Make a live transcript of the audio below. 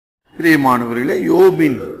பிரியமானவர்களே,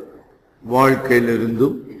 யோபின்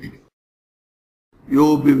வாழ்க்கையிலிருந்தும்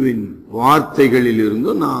யோபுவின் வார்த்தைகளில்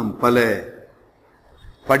இருந்தும் நாம் பல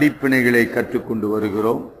படிப்பினைகளை கற்றுக்கொண்டு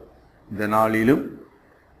வருகிறோம். இந்த நாளிலும்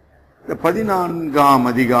இந்த 14ஆம்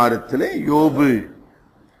அதிகாரத்திலே யோபு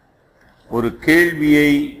ஒரு கேள்வியை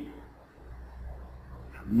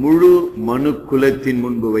முழு மனு குலத்தின்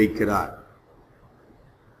முன்பு வைக்கிறார்.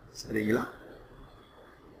 சரிங்களா?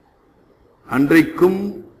 அன்றைக்கும்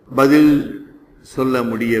பதில் சொல்ல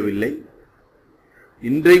முடியவில்லை.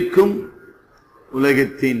 இன்றைக்கும்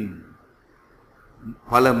உலகத்தின்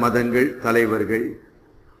பல மதங்கள், தலைவர்கள்,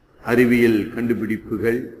 அறிவியல்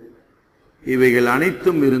கண்டுபிடிப்புகள் இவைகள்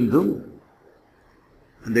அனைத்தும் இருந்தும்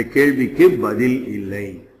அந்த கேள்விக்கு பதில் இல்லை.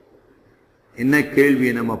 என்ன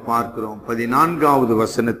கேள்வியை நம்ம பார்க்கிறோம்? 14வது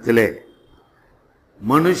வசனத்திலே,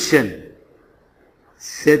 மனுஷன்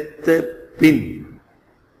செத்த பின்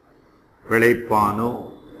பிழைப்பானோ?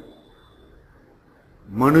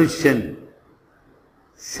 மனுஷன்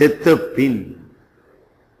செத்த பின்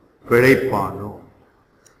பிழைப்பானோ?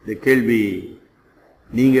 இந்த கேள்வி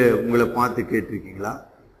நீங்க உங்களை பார்த்து கேட்டிருக்கீங்களா?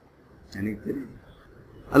 எனக்கு தெரியும்.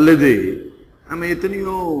 அல்லது நம்ம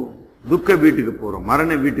எத்தனையோ துக்க வீட்டுக்கு போறோம்,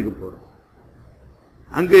 மரண வீட்டுக்கு போறோம்.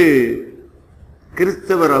 அங்கு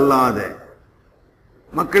கிறிஸ்தவர் அல்லாத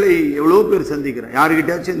மக்களை எவ்வளவு பேர் சந்திக்கிறோம்.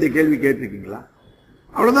 யாருக்கிட்டாச்சும் இந்த கேள்வி கேட்டிருக்கீங்களா?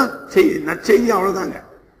 அவ்வளவுதான் நற்செய்தி, அவ்வளவுதாங்க.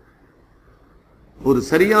 ஒரு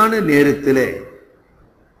சரியான நேரத்திலே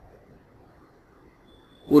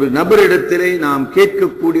ஒரு நபரிடத்திலே நாம்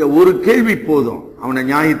கேட்கக்கூடிய ஒரு கேள்வி போதும், அவனை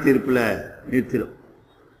நியாய தீர்ப்புல நிறுத்திடும்.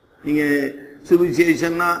 நீங்க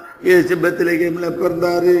சுவிசேஷன்னா இயேசு பெத்லகேம்ல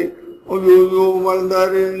பிறந்தாரு,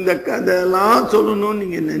 வளர்ந்தாரு, இந்த கதையெல்லாம் சொல்லணும்னு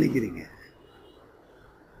நீங்க நினைக்கிறீங்க.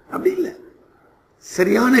 அப்படி இல்லை.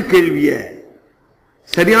 சரியான கேள்விய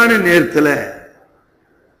சரியான நேரத்துல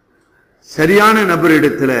சரியான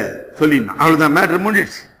நபரிடத்துல சொல்லிடணும். அவ்வளவுதான், மேட்டர்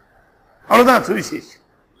முடிச்சு. அவ்வளவுதான் சுவிசேஷம்.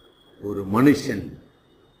 ஒரு மனுஷன்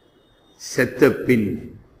செத்த பின்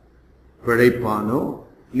பிழைப்பானோ?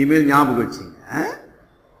 இனிமேல் ஞாபகம் வச்சுங்க,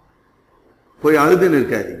 போய் அழுதுன்னு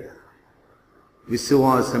இருக்காதீங்க.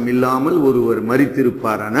 விசுவாசம் இல்லாமல் ஒருவர்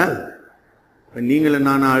மரித்திருப்பாரானால் நீங்களும்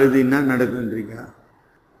நானும் அழுது என்ன நடக்குன்றீங்க?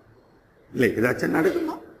 இல்லை, ஏதாச்சும்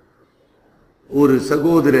நடக்குமா? ஒரு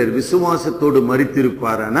சகோதரர் விசுவாசத்தோடு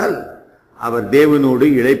மரித்திருப்பாரானால் அவர் தேவனோடு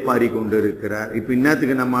இளைப்பாரி கொண்டிருக்கிறார். இப்ப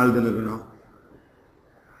இன்னத்துக்கு நம்ம அழுது நிற்கணும்?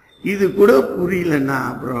 இது கூட புரியலன்னா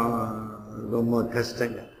அப்புறம் ரொம்ப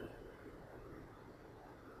கஷ்டங்க.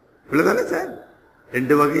 இவ்வளவுதானே சார்?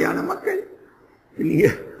 ரெண்டு வகையான மக்கள். நீங்க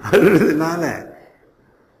அழுறதுனால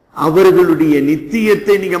அவர்களுடைய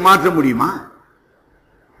நித்தியத்தை நீங்க மாற்ற முடியுமா?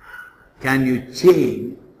 Can you change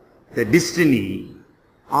the destiny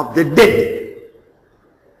of the dead?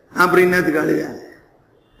 அப்புறம் என்னத்துக்கு அழுக?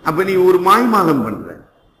 அப்ப நீ ஒரு மாய்மாலம் பண்ற.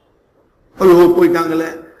 ஐயோ போயிட்டாங்களே,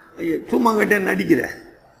 சும்மா கிட்ட நடிக்கிற.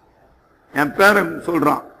 என் பேரன்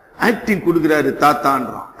சொல்றான், ஆக்டிங் கொடுக்கிறாரு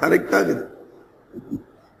தாத்தான்றான். கரெக்டா இருக்குது.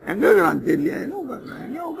 எங்க இருக்கிறான் தெரியல, என்ன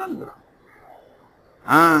உட்காந்துக்கிறான்.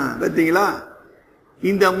 பார்த்தீங்களா?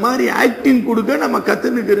 இந்த மாதிரி ஆக்டிங் கொடுக்க நம்ம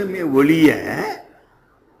கத்துனுக்கிறோமே ஒழிய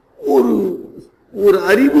ஒரு ஒரு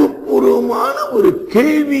அறிவுபூர்வமான ஒரு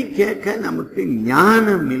கேள்வி கேட்க நமக்கு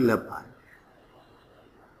ஞானம் இல்லப்பா.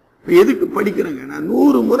 எதுக்கு படிக்கிறேங்க? நான்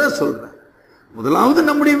 100 முறை சொல்றேன். முதலாவது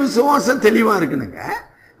நம்முடைய விசுவாசம் தெளிவா இருக்கணுங்க.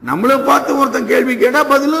 நம்மளை பார்த்து ஒருத்தன் கேள்வி கேட்டா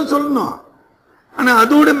பதிலும் சொல்லணும். ஆனா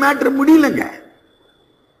அதோட மேட்டர் முடியலங்க.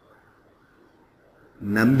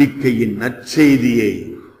 நம்பிக்கையின் நற்செய்தியை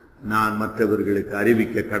நான் மற்றவர்களுக்கு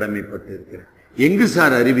அறிவிக்க கடமைப்பட்டு இருக்கிறேன். எங்கு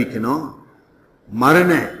சார் அறிவிக்கணும்?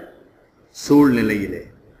 மரண சூழ்நிலையிலே,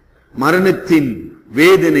 மரணத்தின்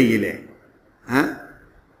வேதனையிலே.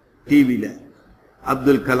 டிவியில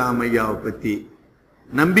அப்துல் கலாம் ஐயாவை பத்தி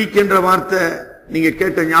நம்பிக்கைன்ற வார்த்தை நீங்க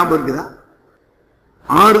கேட்ட ஞாபகம் இருக்குதா?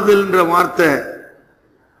 ஆறுதல் வார்த்தை,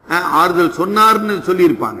 ஆறுதல் சொன்னார்னு சொல்லி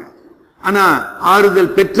இருப்பாங்க. ஆனா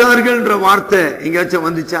ஆறுதல் பெற்றார்கள் வார்த்தை எங்கேயாச்சும்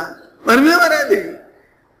வந்துச்சா? வரவே வராது.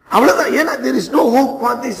 அவ்வளவுதான். ஏன்னா there is no hope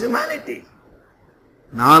for this humanity.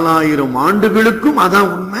 4000 ஆண்டுகளுக்கும்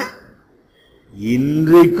அதான் உண்மை,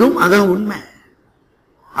 இன்றைக்கும் அதான் உண்மை.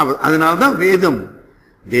 அதனால்தான் வேதம்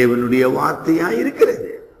தேவனுடைய வார்த்தையா இருக்கிறது.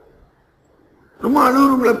 ரொம்ப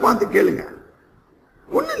அழுவங்களை பார்த்து கேளுங்க.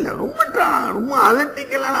 ஒண்ணு இல்லை, ரொம்ப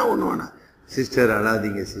அலட்டிக்கலாம் ஒண்ணு வேணா. சிஸ்டர்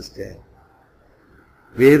அழாதீங்க சிஸ்டர்.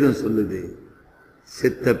 வேதம் சொல்லுது,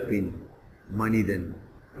 செத்த பின் மனிதன்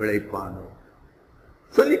பிழைப்பானோ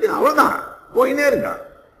சொல்லிட்டு அவ்வளவுதான் போயினே இருக்கான்.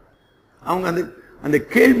 அவங்க அந்த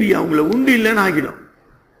கேள்வி அவங்கள உண்டு இல்லைன்னு ஆகிடும்.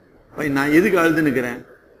 நான் எதுக்கு அழுதுன்னுக்கிறேன்?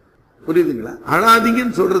 புரியுதுங்களா?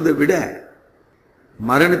 அழாதீங்கன்னு சொல்றதை விட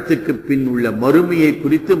மரணத்துக்கு பின் உள்ள மறுமையை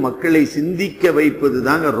குறித்து மக்களை சிந்திக்க வைப்பது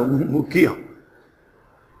தாங்க ரொம்ப முக்கியம்.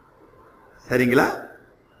 சரிங்களா?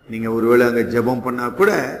 நீங்க ஒருவேளை அங்க ஜெபம் பண்ணா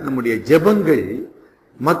கூட நம்முடைய ஜெபங்கள்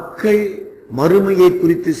மக்கள் மறுமையை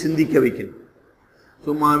குறித்து சிந்திக்க வைக்கணும்.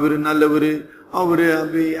 சும்மா அவரு நல்லவரு அவரு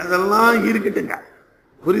அப்படி அதெல்லாம் இருக்கட்டுங்க.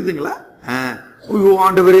 புரியுதுங்களா?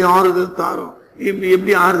 ஆண்டவரே ஆறுதல் தாரோம்.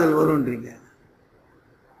 எப்படி ஆறுதல் வரும்ன்றீங்க?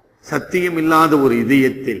 சத்தியம் இல்லாத ஒரு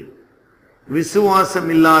இதயத்தில், விசுவாசம்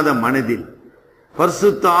இல்லாத மனதில்,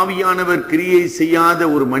 பரிசுத்த ஆவியானவர் கிரியை செய்யாத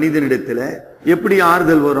ஒரு மனிதனிடத்துல எப்படி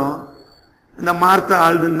ஆறுதல் வரும்? இந்த மார்த்தா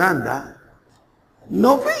ஆளுதுன்னு தான்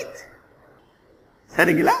நோ ஃபெய்த்.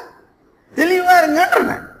 சரிங்களா? தெளிவா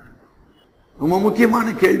இருங்க. ரொம்ப முக்கியமான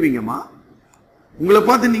கேள்விங்கம்மா. உங்களை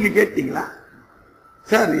பார்த்து நீங்க கேட்டீங்களா?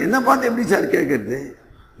 சார் என்ன பார்த்து எப்படி சார் கேட்கறது?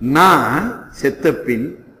 நான் செத்த பின்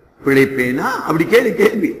பிழைப்பேனா? அப்படி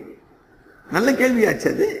கேள்வி நல்ல கேள்வியாச்சு.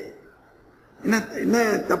 அது என்ன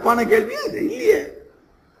தப்பான கேள்வி? அது இல்லையே,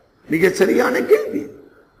 மிக சரியான கேள்வி.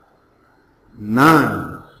 நான்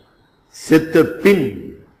செத்த பின்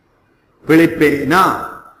பிழைப்பேனா?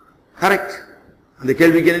 கரெக்ட். அந்த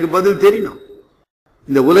கேள்விக்கு எனக்கு பதில் தெரியணும்.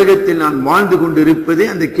 இந்த உலகத்தில் நான் வாழ்ந்து கொண்டு இருப்பதே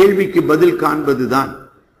அந்த கேள்விக்கு பதில் காண்பதுதான்.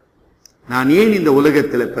 நான் ஏன் இந்த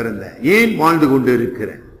உலகத்தில் பிறந்தேன்? ஏன் வாழ்ந்து கொண்டு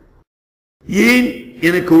இருக்கிறேன்? ஏன்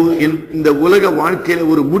எனக்கு இந்த உலக வாழ்க்கையில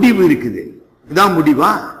ஒரு முடிவு இருக்குது? இதான் முடிவா?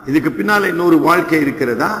 இதுக்கு பின்னால இன்னொரு வாழ்க்கை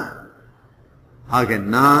இருக்கிறதா? ஆக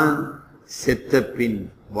நான் செத்த பின்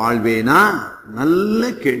வாழ்வேனா?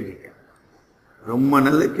 நல்ல கேள்வி, ரொம்ப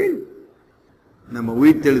நல்ல கேள்வி. நம்ம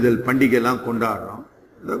உயிர்த்தெழுதல் பண்டிகை எல்லாம் கொண்டாடுறோம்.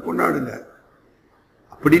 கொண்டாடுங்க.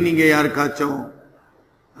 அப்படி நீங்க யாருக்காச்சும்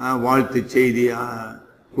வாழ்த்து செய்தி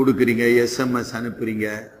கொடுக்குறீங்க, எஸ்எம்எஸ் அனுப்புறீங்க.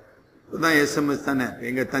 இப்பதான் எஸ்எம்எஸ் தானே,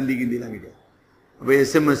 எங்க தந்தி கிந்திலாம் கிடையாது. அப்ப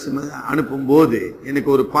எஸ்எம்எஸ் அனுப்பும் போது எனக்கு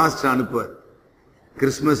ஒரு பாஸ்டர் அனுப்புவார்.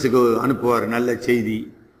 கிறிஸ்துமஸுக்கு அனுப்புவார் நல்ல செய்தி,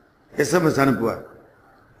 எஸ்எம்எஸ் அனுப்புவார்.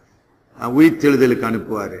 உயிர்த்தெழுதலுக்கு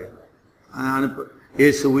அனுப்புவார்.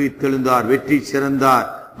 இயேசு உயிர்த்தெழுந்தார், வெற்றி சிறந்தார்,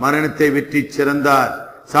 மரணத்தை வெற்றி சிறந்தார்,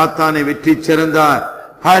 சாத்தானை வெற்றி சிறந்தார்,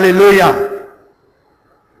 ஹல்லேலூயா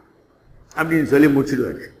அப்படின்னு சொல்லி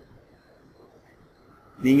முடிச்சிடுவாரு.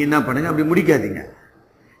 நீங்க என்ன பண்ணுங்க, அப்படி முடிக்காதீங்க.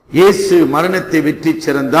 இயேசு மரணத்தை வெற்றி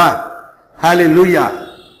சிறந்தார், ஹல்லேலூயா,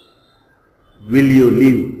 will you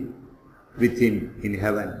live with him in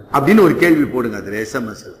heaven அப்படின்னு ஒரு கேள்வி போடுங்க அதுல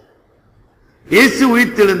எஸ்எம்எஸ்ல. இயேசு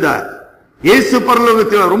உயிர்த்தெழுந்தார், இயேசு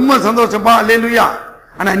பரலோகத்தில், ரொம்ப சந்தோஷமா, ஹல்லேலூயா,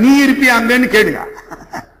 ஆனா நீ இருப்பியா அங்கன்னு கேளுங்க.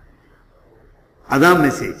 அதான்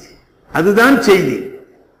மெசேஜ், அதுதான் செய்தி.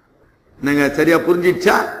 நாங்க சரியா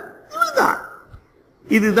புரிஞ்சிச்சா?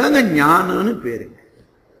 இதுதாங்க ஞானம்னு பேருங்க.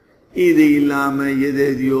 இது இல்லாம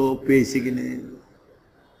எதையோ பேசிக்கின்னு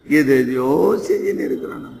எதையோ செஞ்சுன்னு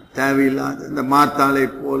இருக்கிறோம். நம்ம தேவையில்லாத இந்த மாத்தாளை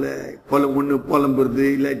போல ஒண்ணு புலம்புறது,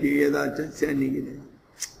 இல்லாட்டி ஏதாச்சும் செஞ்சிக்கின்னு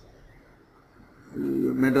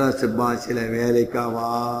மெட்ராஸ் பாஷையில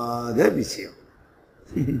வேலைக்காவாத விஷயம்.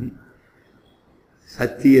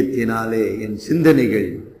 சத்தியத்தினாலே என் சிந்தனைகள்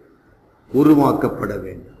உருவாக்கப்பட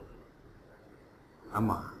வேண்டும்.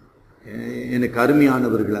 ஆமா, எனக்கு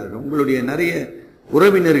அருமையானவர்களாக உங்களுடைய நிறைய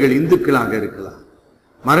உறவினர்கள் இந்துக்களாக இருக்கலாம்.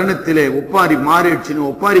 மரணத்திலே ஒப்பாரி மாறிடுச்சுன்னு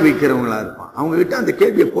ஒப்பாரி வைக்கிறவங்களா இருப்பான். அவங்க கிட்ட அந்த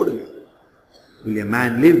கேள்வியை போடுங்க. Will a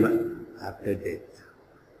man live after death?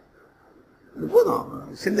 போதும்,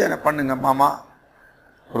 சிந்தனை பண்ணுங்க மாமா.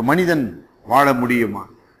 ஒரு மனிதன் வாழ முடியுமா?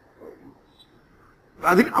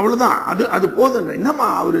 அது அவ்வளவுதான். அது போதுங்க. என்னம்மா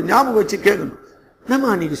அவரு ஞாபகம் வச்சு கேட்கணும்.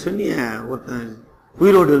 என்னம்மா நீங்க சொன்னீங்க ஒருத்தன்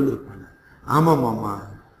உயிரோடு இருந்திருப்பாங்க. ஆமா மாமா,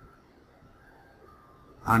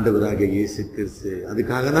 ஆண்டவராக இயேசு கிறிஸ்து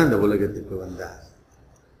அதுக்காக தான் இந்த உலகத்துக்கு வந்தார்.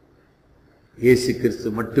 இயேசு கிறிஸ்து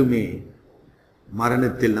மட்டுமே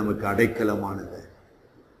மரணத்தில் நமக்கு அடைக்கலமானவர்,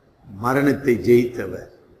 மரணத்தை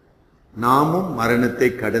ஜெயித்தவர். நாமும் மரணத்தை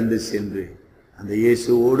கடந்து சென்று அந்த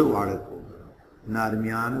இயேசுவோடு வாழப்போகிறோம். என்ன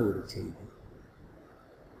அருமையான ஒரு செய்தி.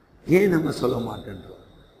 ஏன் நம்ம சொல்ல மாட்டேன்றோம்?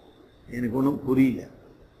 எனக்கு ஒன்றும் புரியல.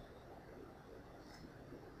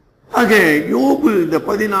 ஆக யோபு இந்த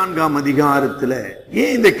 14ஆம் அதிகாரத்துல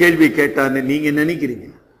ஏன் இந்த கேள்வி கேட்டார்னு நீங்க நினைக்கிறீங்க?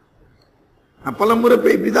 நான் பல முறை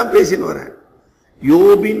இப்படிதான் பேசின்னு வரேன்.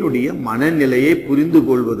 யோபினுடைய மனநிலையை புரிந்து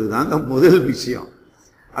கொள்வதுதாங்க முதல் விஷயம்.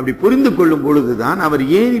 அப்படி புரிந்து கொள்ளும் பொழுதுதான் அவர்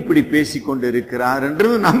ஏன் இப்படி பேசிக்கொண்டு இருக்கிறார்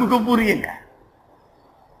என்றது நமக்கு புரியுங்க,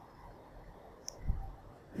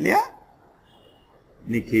 இல்லையா?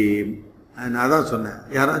 இன்னைக்கு நான் தான் சொன்னேன்,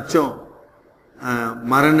 யாராச்சும்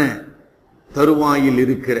மரண தருவாயில்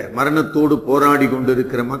இருக்கிற, மரணத்தோடு போராடி கொண்டு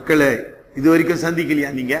இருக்கிற மக்களை இது வரைக்கும் சந்திக்கலையா?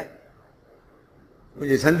 நீங்க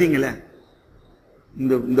கொஞ்சம் சந்திங்களேன்.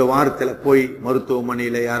 இந்த வாரத்தில் போய்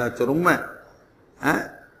மருத்துவமனையில் யாராச்சும் ரொம்ப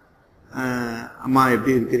அம்மா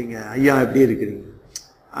எப்படி இருக்கிறீங்க, ஐயா எப்படி இருக்கிறீங்க,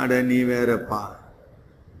 அட நீ வேறப்பா,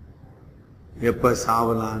 எப்ப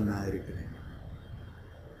சாவலான்னு நான் இருக்கிறேன்.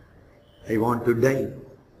 I want to tie.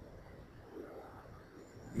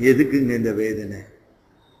 எதுக்குங்க இந்த வேதனை?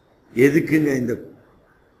 எதுக்குங்க இந்த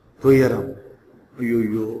துயரம்?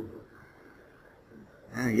 ஐயோ,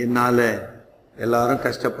 என்னால எல்லாரும்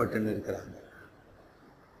கஷ்டப்பட்டுன்னு இருக்கிறாங்க,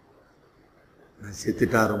 நான்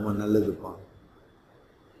செத்துட்டா ரொம்ப நல்லதுப்பா.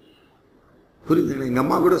 புரியுதுங்களா? எங்க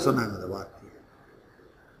அம்மா கூட சொன்னாங்க அந்த வார்த்தையை.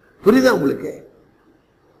 புரியுதா உங்களுக்கு?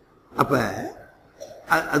 அப்ப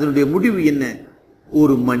அதனுடைய முடிவு என்ன?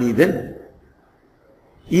 ஒரு மனிதன்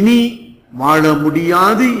இனி வாழ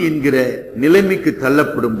முடியாது என்கிற நிலைமைக்கு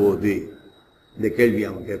தள்ளப்படும் போது இந்த கேள்வி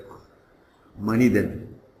அவன் கேட்பான், மனிதன்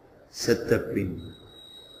செத்த பின்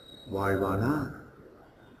வாழ்வானா?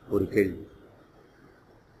 ஒரு கேள்வி.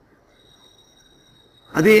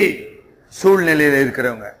 அதே சூழ்நிலையில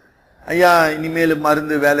இருக்கிறவங்க, ஐயா இனிமேல்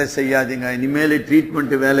மருந்து வேலை செய்யாதுங்க, இனிமேல்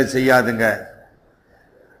ட்ரீட்மெண்ட் வேலை செய்யாதுங்க,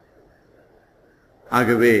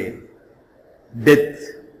 ஆகவே death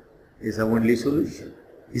is a only solution.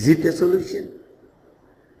 Is it a solution?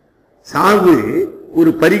 சாவு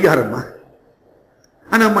ஒரு பரிகாரமா?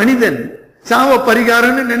 ஆனா மனிதன் சாவ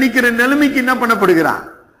பரிகாரம்னு நினைக்கிற நிலைமைக்கு என்ன பண்ணப்படுகிறான்?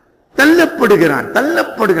 தள்ளப்படுகிறான்.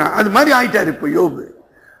 அது மாதிரி ஆயிட்டாரு இப்ப யோபு.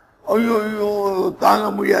 ஐயோ தாங்க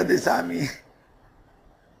முடியாது சாமி.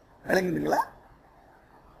 விளங்குதுங்களா?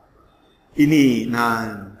 இனி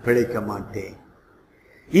நான் பிழைக்க மாட்டேன்,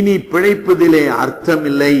 இனி பிழைப்பதிலே அர்த்தம்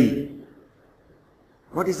இல்லை.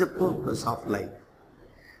 What is the purpose of life?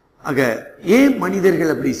 ஆக ஏன்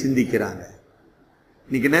மனிதர்கள் அப்படி சிந்திக்கிறாங்க?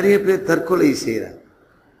 இன்னைக்கு நிறைய பேர் தற்கொலை செய்யறாங்க.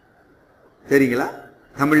 தெரியுங்களா?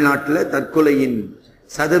 தமிழ்நாட்டில் தற்கொலையின்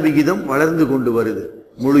சதவிகிதம் வளர்ந்து கொண்டு வருது.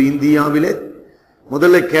 முழு இந்தியாவிலே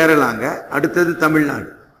முதல்ல கேரளாங்க, அடுத்தது தமிழ்நாடு.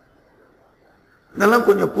 இதெல்லாம்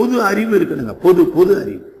கொஞ்சம் பொது அறிவு இருக்கணுங்க. பொது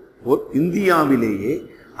அறிவு. இந்தியாவிலேயே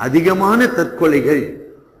அதிகமான தற்கொலைகள்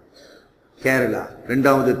கேரளா,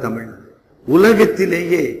 இரண்டாவது தமிழ்நாடு.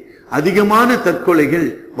 உலகத்திலேயே அதிகமான தற்கொலைகள்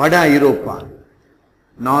வட ஐரோப்பா,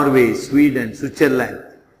 நார்வே, ஸ்வீடன், சுவிட்சர்லாந்து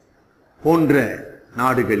போன்ற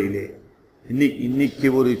நாடுகளிலே. இன்னைக்கு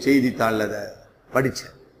ஒரு செய்தித்தாள் அதை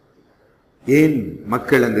படிச்சேன். ஏன்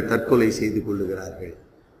மக்கள் அங்கு தற்கொலை செய்து கொள்ளுகிறார்கள்?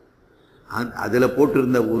 அதுல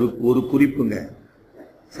போட்டிருந்த ஒரு குறிப்புங்க.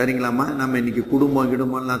 சரிங்களாமா? நம்ம இன்னைக்கு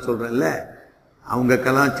குடும்பம்லாம் சொல்றேன்ல, அவங்க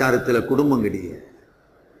கலாச்சாரத்துல குடும்பம் கிடையாது.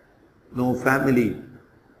 No family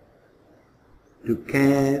to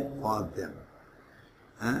care for them.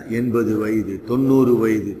 80 வயது, 90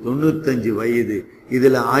 வயது, 95 வயது,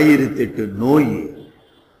 இதுல 1008 நோய்.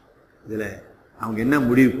 இதுல அவங்க என்ன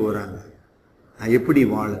முடிவு போறாங்க? நான் எப்படி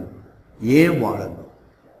வாழணும், ஏன் வாழணும்?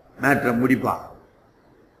 மேட்ரை முடிப்பா.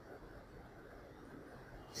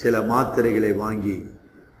 சில மாத்திரைகளை வாங்கி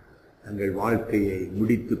தங்கள் வாழ்க்கையை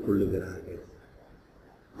முடித்துக் கொள்ளுகிறார்கள்.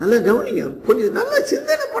 நல்லா கவனிங்க, கொஞ்சம் நல்லா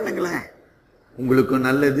சிந்தனை பண்ணுங்களேன். உங்களுக்கும்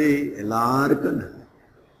நல்லது, எல்லாருக்கும் நல்லது.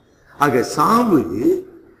 ஆக சாவு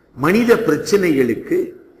மனித பிரச்சனைகளுக்கு,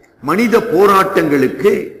 மனித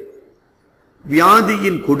போராட்டங்களுக்கு,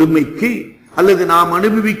 வியாதியின் கொடுமைக்கு அல்லது நாம்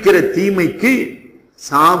அனுபவிக்கிற தீமைக்கு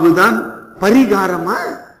சாவுதான் பரிகாரமா?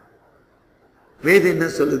 வேதம் என்ன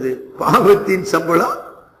சொல்லுது? பாவத்தின் சம்பளம்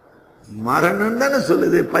மரணம் தானே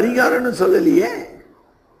சொல்லுது, பரிகாரம்னு சொல்லலையே.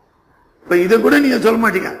 இப்ப இத கூட நீங்க சொல்ல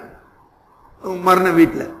மாட்டீங்க. மரண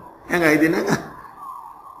வீட்டுல ஏங்க இது என்னங்க,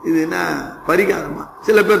 இது என்ன பரிகாரமா?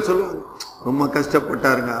 சில பேர் சொல்லுவாங்க, ரொம்ப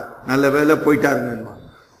கஷ்டப்பட்டாருங்க, நல்ல வேலை போயிட்டாருங்க.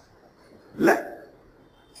 இல்ல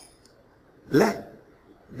இல்ல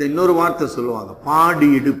இந்த இன்னொரு வார்த்தை சொல்லுவாங்க, பாடி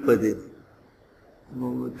எடுப்பது.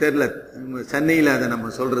 தெரியல, சென்னையில் அதை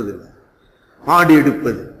நம்ம சொல்றது இல்லை. பாடி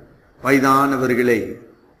எடுப்பது. வயதானவர்களை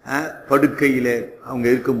படுக்கையில அவங்க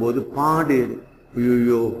இருக்கும்போது பாடு,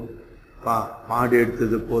 ஐயோ பா பாடு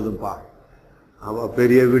எடுத்தது போதும்பா, அவ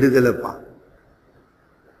பெரிய விடுதலைப்பா.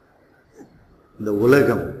 இந்த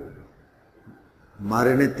உலகம்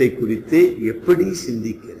மரணத்தை குறித்து எப்படி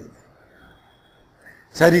சிந்திக்கிறது?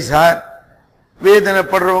 சரி சார்,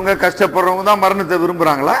 வேதனைப்படுறவங்க, கஷ்டப்படுறவங்க தான் மரணத்தை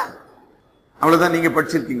விரும்புறாங்களா? அவ்வளவுதான். நீங்க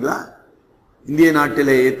படிச்சிருக்கீங்களா? இந்திய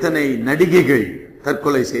நாட்டிலே எத்தனை நடிகைகள்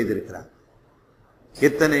தற்கொலை செய்திருக்கிறார்,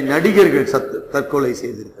 எத்தனை நடிகர்கள் தற்கொலை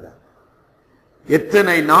செய்திருக்கிறார்,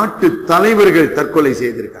 எத்தனை நாட்டு தலைவர்கள் தற்கொலை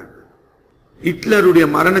செய்திருக்காங்க. ஹிட்லருடைய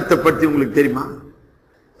மரணத்தை பற்றி உங்களுக்கு தெரியுமா?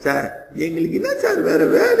 சார் எங்களுக்கு என்ன சார் வேற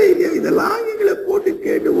வேலை இல்லையா, இதெல்லாம் எங்களை போட்டு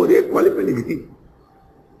கேட்டு ஒரே கொலை பண்ணிக்கிறீங்க.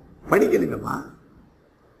 படிக்கணுங்கம்மா.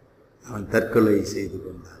 அவன் தற்கொலை செய்து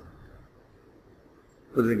கொண்டான்.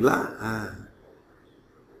 புரியுதுங்களா?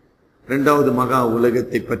 இரண்டாவது மகா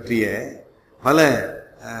உலகத்தை பற்றிய பல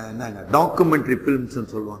டாக்குமெண்ட்ரி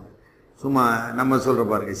பிலிம்ஸ் சொல்லுவாங்க. சும்மா நம்ம சொல்ற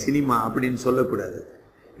பாருங்க, சினிமா அப்படின்னு சொல்லக்கூடாது.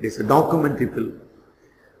 It is documentary film.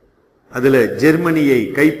 அதுல ஜெர்மனியை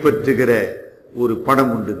கைப்பற்றுகிற ஒரு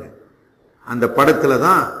படம் உண்டுங்க. அந்த படத்துல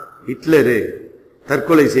தான் ஹிட்லரு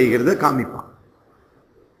தற்கொலை செய்கிறத காமிப்பான்.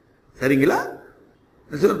 சரிங்களா?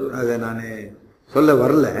 அதை நான் சொல்ல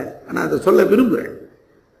வரல, ஆனா அதை சொல்ல விரும்புறேன்.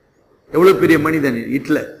 எவ்வளவு பெரிய மனிதன்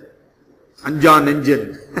ஹிட்லர், அஞ்சா நெஞ்சன்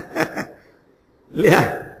இல்லையா?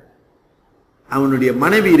 அவனுடைய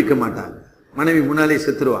மனைவி இருக்க மாட்டாங்க, மனைவி முன்னாலே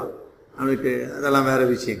செத்துருவா. அவனுக்கு அதெல்லாம் வேற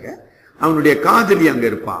விஷயங்க. அவனுடைய காதலி அங்க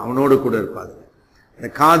இருப்பான், அவனோட கூட இருப்பாங்க. அந்த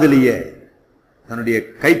காதலிய தன்னுடைய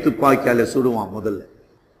கைத்துப்பாக்கியால சுடுவான் முதல்ல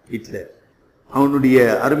ஹிட்லர். அவனுடைய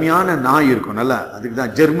அருமையான நாய் இருக்கும், நல்லா, அதுக்கு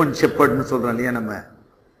தான் ஜெர்மன் ஷெப்பர்ட்னு சொல்றோம் இல்லையா நம்ம.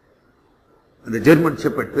 அந்த ஜெர்மன்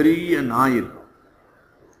ஷெப்பர்ட் பெரிய நாய் இருக்கும்.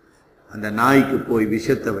 அந்த நாய்க்கு போய்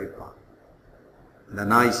விஷத்தை வைப்பான், அந்த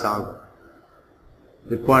நாய் சாகும்.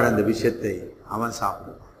 பிற்பாடு அந்த விஷத்தை அவன்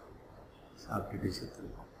சாப்பிடுவான், சாப்பிட்டுட்டு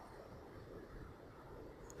செத்துருவான்.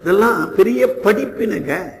 இதெல்லாம் பெரிய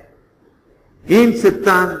படிப்பினுங்க. ஏன்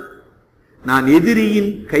செத்தான்? நான்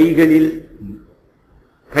எதிரியின் கைகளில்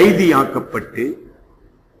கைதியாக்கப்பட்டு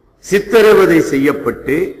சித்திரவதை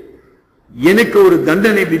செய்யப்பட்டு எனக்கு ஒரு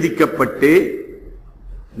தண்டனை விதிக்கப்பட்டு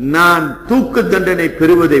நான் தூக்கு தண்டனை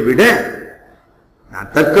பெறுவதை விட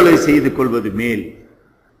நான் தற்கொலை செய்து கொள்வது மேல்.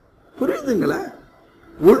 புரியுதுங்களா?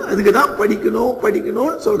 அதுக்குதான்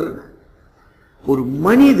படிக்கணும்னு சொல்றேன். ஒரு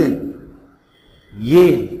மனிதன்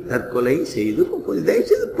ஏன் தற்கொலை செய்து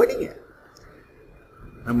தயவுசெய்து படிங்க.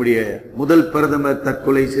 நம்முடைய முதல் பிரதமர்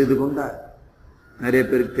தற்கொலை செய்து கொண்டார், நிறைய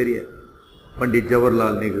பேருக்கு தெரியாது. பண்டிட்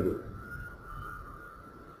ஜவஹர்லால் நேரு.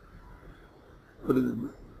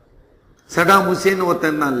 சடாம் ஹுசேன்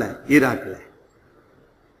ஒருத்தன் இல்ல ஈராக்ல,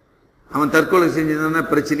 அவன் தற்கொலை செஞ்சதுன்னா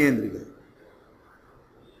பிரச்சனையே இருந்திருக்கு.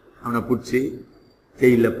 அவனை பிடிச்சி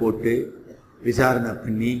ஜெயில போட்டு விசாரணை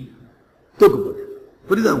பண்ணி தூக்கு போட்டு.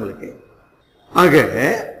 புரியுதா உங்களுக்கு? ஆக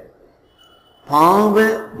பாவ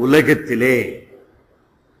உலகத்திலே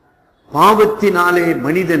பாவத்தினாலே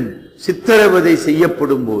மனிதன் சித்திரவதை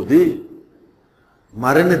செய்யப்படும் போது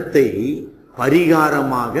மரணத்தை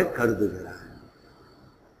பரிகாரமாக கருதுகிறார்.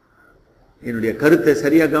 என்னுடைய கருத்தை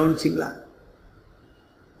சரியா கவனிச்சிங்களா?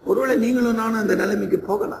 ஒருவேளை நீங்களும் நானும் அந்த நிலைமைக்கு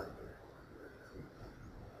போகலாம்.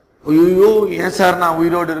 ஐயோ, ஏன் சார் நான்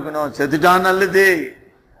உயிரோடு இருக்கணும், செத்துட்டா நல்லது.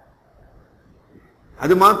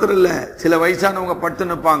 அது மாத்திரம் இல்ல, சில வயசானவங்க படுத்து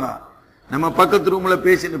நிற்பாங்க, நம்ம பக்கத்து ரூம்ல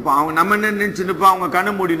பேசி நிற்பான், அவங்க நம்ம என்ன நினைச்சு நிற்பான், அவங்க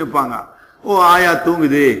கண்ணை மூடி நிற்பாங்க. ஓ, ஆயா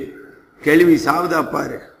தூங்குது, கேள்வி சாவுதா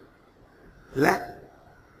பாரு. இல்ல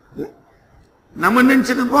நம்ம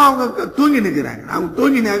நினைச்சு நிற்போம், அவங்க தூங்கி நிற்கிறாங்க. அவங்க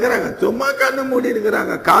தூங்கி நிற்கிறாங்க, சும்மா கண்ணை மூடி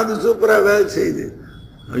இருக்கிறாங்க, காது சூப்பரா வேலை செய்யுது.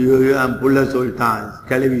 ஐயோ, என் புள்ள சொல்லிட்டான்,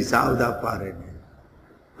 கேள்வி சாவுதா பாருன்னு.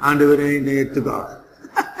 ஆண்டவரே என்னை எடுத்துக்கோ.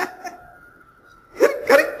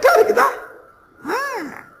 கரெக்டா இருக்குதா?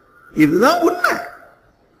 இதுதான் உண்மை.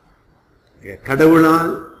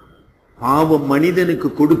 கடவுளால் பாவம் மனிதனுக்கு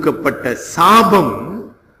கொடுக்கப்பட்ட சாபம்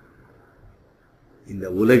இந்த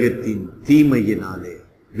உலகத்தின் தீமையினாலே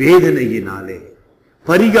வேதனையினாலே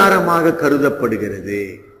பரிகாரமாக கருதப்படுகிறது.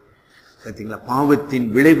 பாத்தீங்களா? பாவத்தின்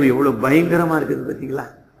விளைவு எவ்வளவு பயங்கரமா இருக்குது பாத்தீங்களா?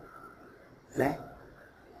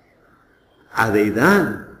 அதைதான்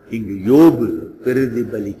இங்கு யோபு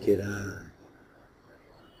பிரதிபலிக்கிறார்.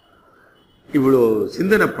 இவ்வளவு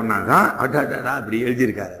சிந்தனை பண்ணாதான் அடாடா அப்படி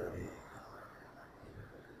எழுதியிருக்காரு.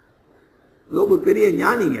 யோபு பெரிய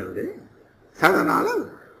ஞானிங்க அவரு, சாதாரண.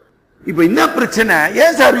 இப்ப என்ன பிரச்சனை?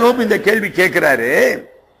 ஏன் சார் யோபு இந்த கேள்வி கேட்கிறாரு?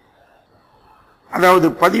 அதாவது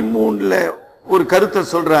 13 ஒரு கருத்தை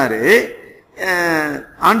சொல்றாரு.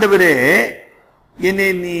 ஆண்டவரே, என்னை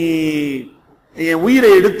நீ என் உயிரை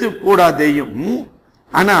எடுத்து போடாதேயும்,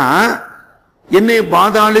 ஆனா என்னை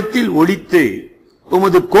பாதாளத்தில் ஒளித்து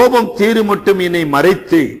உமது கோபம் தீரு மட்டும் என்னை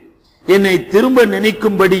மறைத்து என்னை திரும்ப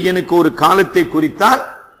நினைக்கும்படி எனக்கு ஒரு காலத்தை குறித்தால்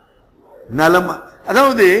நலமா.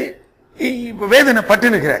 அதாவது இப்ப வேதனை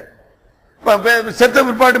பட்டுனுக்கிற செத்த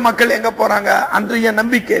பிற்பாடு மக்கள் எங்க போறாங்க? அன்றைய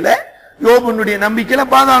நம்பிக்கையில, யோபனுடைய நம்பிக்கையில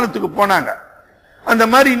பாதாளத்துக்கு போனாங்க. அந்த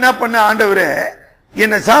மாதிரி என்ன பண்ண, ஆண்டவரே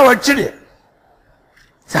என்னை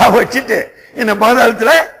சாவச்சிட்டு என்ன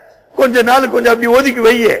பாதாளத்துல கொஞ்ச நாள் கொஞ்சம் அப்படி ஒதுக்கி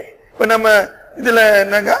வையே. இப்ப நம்ம இதுல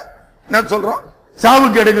என்னங்க என்ன சொல்றோம், சாவு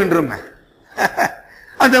கெடுக்குன்றோம்.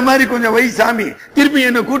 அந்த மாதிரி கொஞ்சம் வை சாமி, திருப்பி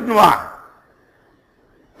என்ன கூட்டுன்னு வா.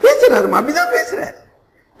 பேசுறாரு, அப்படிதான் பேசுறாரு.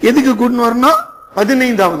 எதுக்கு கூட்டுன்னு வரணும்?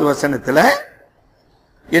 15வது வசனத்துல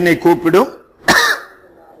என்னை கூப்பிடும்,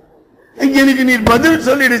 எனக்கு நீர் பதில்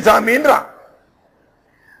சொல்லிடு சாமின்றான்.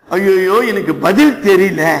 ஐயோ, எனக்கு பதில்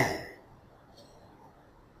தெரியல.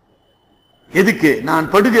 எதுக்கு? நான்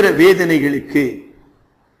படுகிற வேதனைகளுக்கு,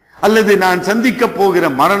 அல்லது நான் சந்திக்க போகிற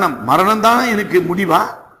மரணம் தான் எனக்கு முடிவா?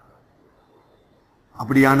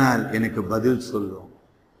 அப்படியானால் எனக்கு பதில் சொல்லும்.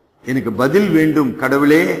 எனக்கு பதில் வேண்டும்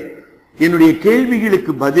கடவுளே, என்னுடைய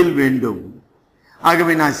கேள்விகளுக்கு பதில் வேண்டும்.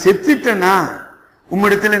 ஆகவே நான் செத்துட்டேன்னா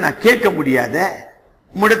உம்மிடத்துல நான் கேட்க முடியாத,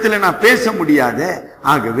 உம்மிடத்துல நான் பேச முடியாத,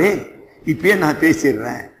 ஆகவே இப்பயே நான்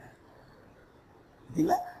பேசிடுறேன்.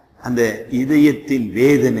 அந்த இதயத்தின்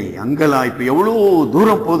வேதனை, அங்கலாய்ப்பு எவ்வளவு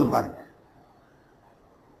தூரம் போது பாருங்க.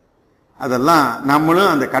 அதெல்லாம்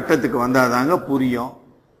நம்மளும் அந்த கட்டத்துக்கு வந்தாதாங்க புரியும்.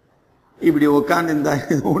 இப்படி உட்கார்ந்து இருந்தா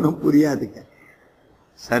ஒன்றும் புரியாதுங்க.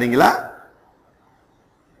 சரிங்களா?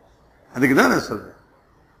 அதுக்குதான் நான் சொல்றேன்.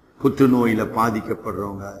 புற்றுநோயில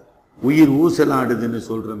பாதிக்கப்படுறவங்க, உயிர் ஊசலாடுதுன்னு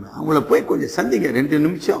சொல்றோமே, அவங்கள போய் கொஞ்சம் சந்திங்க. 2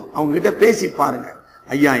 நிமிஷம் அவங்க கிட்ட பேசி பாருங்க.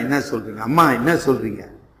 ஐயா என்ன சொல்றீங்க, அம்மா என்ன சொல்றீங்க,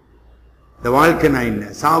 இந்த வாழ்க்கைனா என்ன,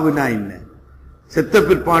 சாவுனா என்ன, செத்த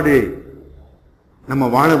பிற்பாடு நம்ம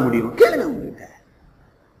வாழ முடியும், கேளுங்க உங்ககிட்ட.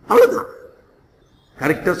 அவ்வளவுதான்.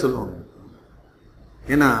 கரெக்டா சொல்லுவாங்க.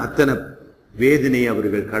 ஏன்னா அத்தனை வேதனை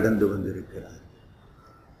அவர்கள் கடந்து வந்திருக்கிறார்.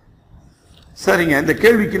 சரிங்க, இந்த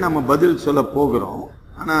கேள்விக்கு நம்ம பதில் சொல்ல போகிறோம்.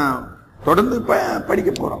 ஆனா தொடர்ந்து படிக்க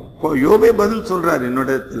போறோம். யோபே பதில் சொல்றாரு என்னோட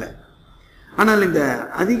இடத்துல. ஆனால் இந்த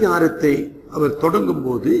அதிகாரத்தை அவர் தொடங்கும்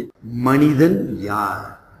போது மனிதன் யார்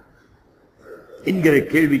என்கிற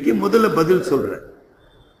கேள்விக்கு முதல்ல பதில் சொல்ற.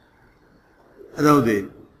 அதாவது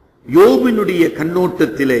யோபினுடைய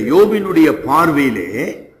கண்ணோட்டத்திலே, யோபினுடைய பார்வையிலே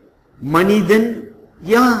மனிதன்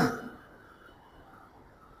யார்?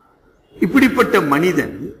 இப்படிப்பட்ட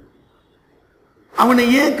மனிதன், அவனை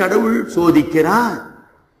ஏன் கடவுள் சோதிக்கிறார்?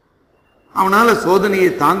 அவனால சோதனையை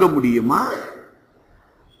தாங்க முடியுமா?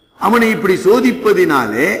 அவனை இப்படி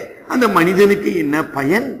சோதிப்பதினாலே அந்த மனிதனுக்கு என்ன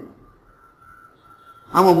பயன்?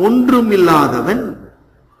 அவன் ஒன்றும் இல்லாதவன்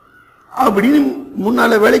அப்படின்னு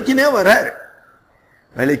முன்னால விளக்கினே வரார்.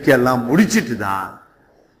 விளக்கி எல்லாம் முடிச்சிட்டு தான்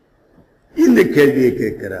இந்த கேள்வியை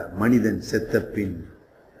கேட்கிறார். மனிதன் செத்த பின்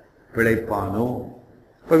பிழைப்பானோ?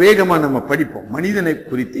 இப்ப வேகமா நம்ம படிப்போம் மனிதனை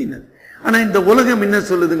குறித்து. ஆனா இந்த உலகம் என்ன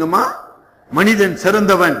சொல்லுதுங்கம்மா? மனிதன்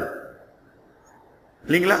சிறந்தவன்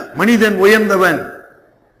இல்லைங்களா, மனிதன் உயர்ந்தவன்,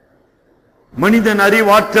 மனிதன்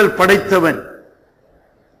அறிவாற்றல் படைத்தவன்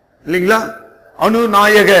இல்லைங்களா, அணு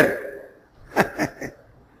நாயகர்,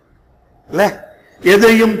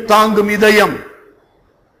 எதையும் தாங்கும் இதயம்,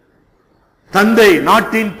 தந்தை,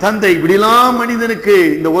 நாட்டின் தந்தை, இப்படிலாம் மனிதனுக்கு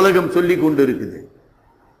இந்த உலகம் சொல்லி கொண்டு இருக்குது.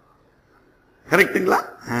 கரெக்டுங்களா?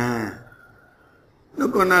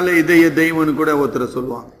 கொண்டால இதய தெய்வம்னு கூட ஒருத்தர்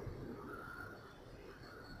சொல்லுவாங்க.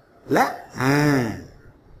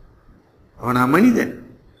 அவனா மனிதன்.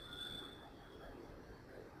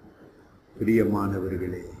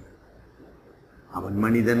 பிரியமானவர்களே, அவன்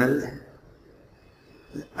மனிதன் அல்ல.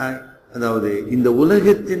 அதாவது இந்த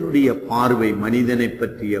உலகத்தினுடைய பார்வை, மனிதனை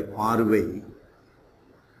பற்றிய பார்வை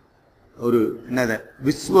ஒரு என்னத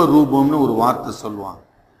விஸ்வரூபம்னு ஒரு வார்த்தை சொல்லுவாங்க.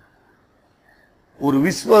 ஒரு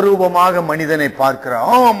விஸ்வரூபமாக மனிதனை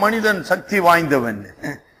பார்க்கிறான். மனிதன் சக்தி வாய்ந்தவன்.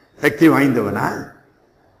 சக்தி வாய்ந்தவனா?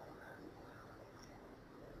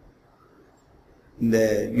 இந்த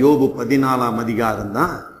யோபு 14ஆம் அதிகாரம்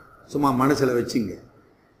தான் சும்மா மனசுல வச்சுங்க.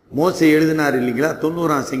 மோசே எழுதினார் இல்லைங்களா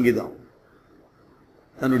 90ஆம் சங்கீதம்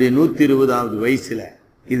தன்னுடைய 120வது வயசுல.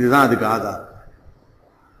 இதுதான் அதுக்கு ஆதாரம்.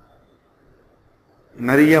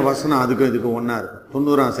 நிறைய வசனம் அதுக்கும் இதுக்கும் ஒன்னா இருக்கும்.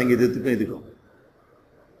 90ஆம் சங்கீதத்துக்கும் இதுக்கும்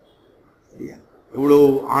எவ்வளவு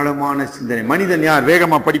ஆழமான சிந்தனை. மனிதன் யார்?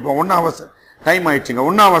 வேகமா படிப்போம். 1ஆம் வசனம், டைம் ஆயிடுச்சுங்க.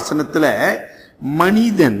 1ஆம் வசனத்துல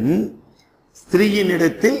மனிதன் ஸ்திரீயின்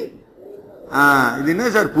இடத்தில், இது என்ன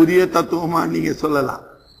சார் புதிய தத்துவமா நீங்க சொல்லலாம்.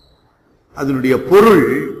 அதனுடைய பொருள்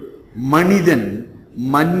மனிதன்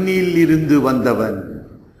மண்ணில் இருந்து வந்தவன்,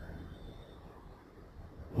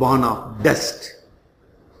 born of dust.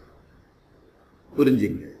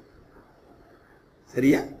 புரிஞ்சுங்க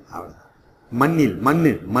சரியா? மண்ணில்,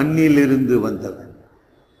 மண்ணில் இருந்து வந்தவன்.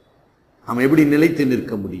 அவன் எப்படி நிலைத்து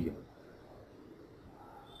நிற்க முடியும்?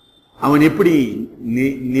 அவன் எப்படி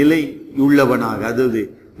நிலை உள்ளவனாக, அதாவது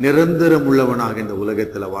நிரந்தரம் உள்ளவனாக இந்த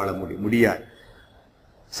உலகத்துல வாழ முடியாது.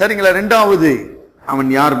 சரிங்களா? 2வது அவன்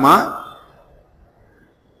யார்மா?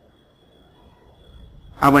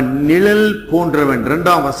 அவன் நிழல் போன்றவன்.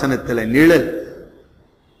 2ஆம் வசனத்துல நிழல்.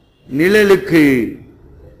 நிழலுக்கு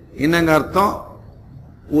என்னங்க அர்த்தம்?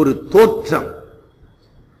 ஒரு தோற்றம்.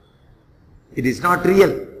 It is not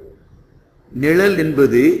real. நிழல்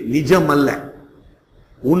என்பது நிஜம் அல்ல,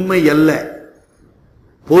 உண்மை அல்ல,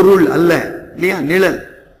 பொருள் அல்ல இல்லையா? நிழல்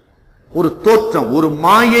ஒரு தோற்றம், ஒரு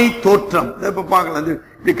மாயை தோற்றம். இப்ப பார்க்கலாம்,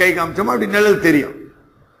 இப்படி கை காமிச்சோமா அப்படி நிழல் தெரியும்.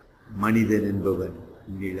 மனிதன் என்பவன்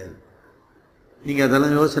நிழல். நீங்க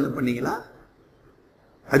அதெல்லாம் யோசனை பண்ணீங்களா?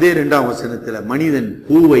 அதே 2ஆம் வசனத்துல மனிதன்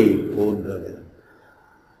பூவை போன்றவன்.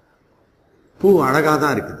 பூ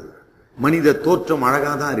அழகாதான் இருக்குது, மனித தோற்றம்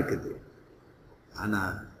அழகாதான் இருக்குது. ஆனா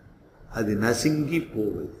அது நசுங்கி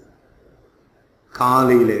போவது.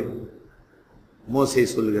 காலையில மோசே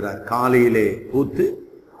சொல்லுகிறார், காலையிலே பூத்து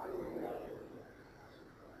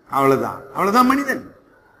அவ்வளவுதான். அவ்வளவுதான் மனிதன்.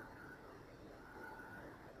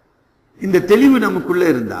 இந்த தெளிவு நமக்குள்ள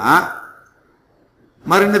இருந்தா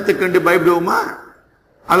மரணத்தை கண்டு பயப்படுவோமா,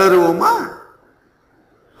 அலறுவோமா,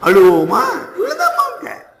 அழுவோமா? இவ்வளவுதான்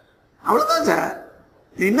வாழ்க்கை. அவ்வளவுதான் சார்.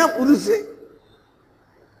 என்ன புதுசு?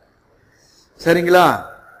 சரிங்களா?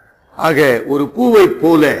 ஆக ஒரு பூவை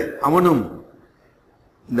போல அவனும்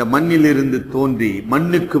இந்த மண்ணிலிருந்து தோன்றி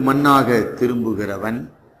மண்ணுக்கு மண்ணாக திரும்புகிறவன்,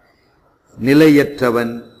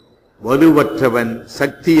 நிலையற்றவன், வலுவற்றவன்,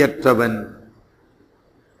 சக்தியற்றவன்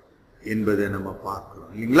என்பதை நம்ம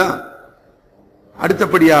பார்க்கிறோம் இல்லைங்களா?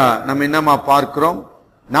 அடுத்தபடியா நம்ம என்னமா பார்க்கிறோம்?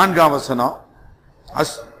 4ஆம் வசனம்.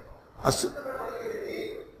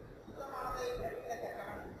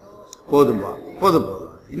 போதும்பா, போதும்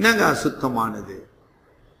போதும். என்னங்க அசுத்தமானது?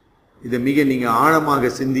 இதை மிக நீங்க ஆழமாக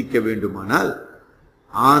சிந்திக்க வேண்டுமானால்,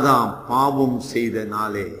 ஆதாம் பாவம் செய்த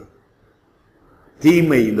நாளே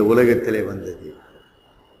தீமை இந்த உலகத்திலே வந்தது.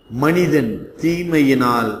 மனிதன்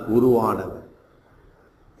தீமையினால் உருவானவன்,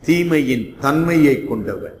 தீமையின் தன்மையை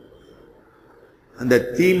கொண்டவன். அந்த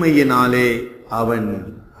தீமையினாலே அவன்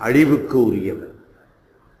அழிவுக்கு உரியவன்.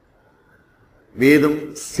 வேதம்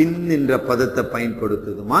சின் என்ற பதத்தை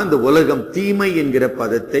பயன்படுத்துதுமா, இந்த உலகம் தீமை என்கிற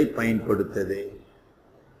பதத்தை பயன்படுத்தது.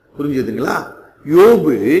 புரிஞ்சுதுங்களா?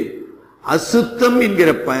 யோபு அசுத்தம் என்கிற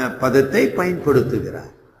பதத்தை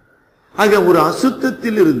பயன்படுத்துகிறார். ஆக ஒரு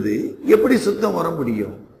அசுத்தத்தில் இருந்து எப்படி சுத்தம் வர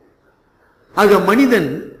முடியும்? ஆக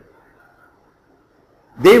மனிதன்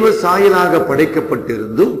தேவ சாயலாக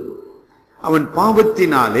படைக்கப்பட்டிருந்தும் அவன்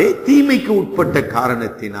பாவத்தினாலே, தீமைக்கு உட்பட்ட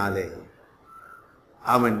காரணத்தினாலே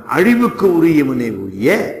அவன் அழிவுக்கு உரியவனே ஒழிய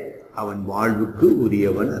அவன் வாழ்வுக்கு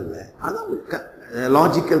உரியவன் அல்ல. அதான்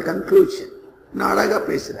லாஜிக்கல் கன்க்ளூஷன். நான் அழகா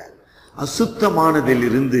பேசுறேன். அசுத்தமானதில்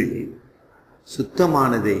இருந்து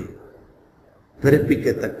சுத்தமானதை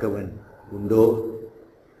பிறப்பிக்கத்தக்கவன் உண்டோ?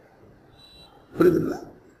 புரியுதுங்களா?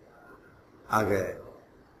 ஆக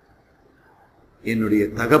என்னுடைய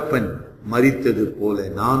தகப்பன் மரித்தது போல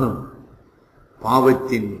நானும்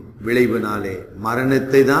பாவத்தின் விளைவினாலே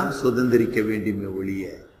மரணத்தை தான் சுதந்திரிக்க வேண்டுமே ஒழிய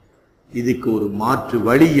இதுக்கு ஒரு மாற்று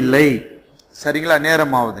வழி இல்லை. சரிங்களா?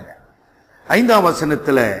 நேரம் ஆகுதுங்க. 5ஆம்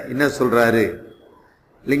வசனத்துல என்ன சொல்றாரு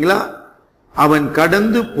இல்லைங்களா? அவன்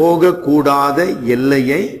கடந்து போக கூடாத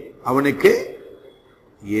எல்லையை அவனுக்கு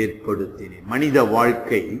ஏற்படுத்தினேன். மனித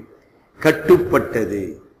வாழ்க்கை கட்டுப்பட்டது,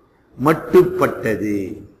 மட்டுப்பட்டது.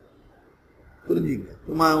 புரிஞ்சுங்க?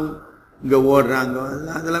 சும்மா இங்க ஓடுறாங்க,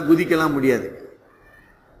 அதெல்லாம் குதிக்கலாம் முடியாது.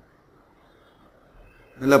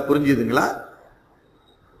 நல்லா புரிஞ்சுதுங்களா?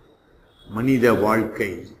 மனித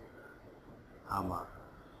வாழ்க்கை ஆமா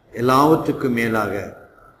எல்லாவற்றுக்கும் மேலாக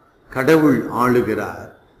கடவுள் ஆளுகிறார்.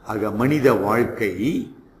 ஆக மனித வாழ்க்கை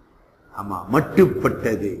ஆமா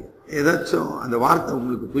மட்டுப்பட்டது. ஏதாச்சும் அந்த வார்த்தை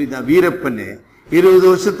உங்களுக்கு புரியுதா? வீரப்பன் 20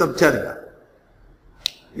 வருஷம் தப்பிச்சாருங்க.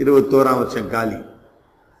 21ஆம் வருஷம் காலி.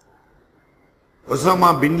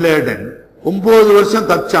 ஒசாமா பின் லேடன் 9 வருஷம்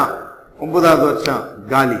தப்பிச்சான், 9வது வருஷம்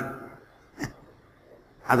காலி.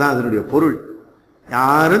 அதான் அதனுடைய பொருள்.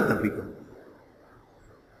 யாரும் தப்பிக்கும்.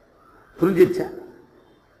 புரிஞ்சிச்சா?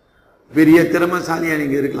 பெரிய திறமைசாலியா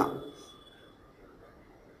நீங்க இருக்கலாம்.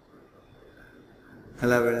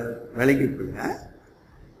 நல்லா விளங்கி போங்க.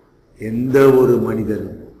 எந்த ஒரு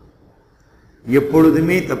மனிதனும்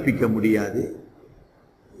எப்பொழுதுமே தப்பிக்க முடியாது.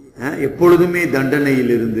 எப்பொழுதுமே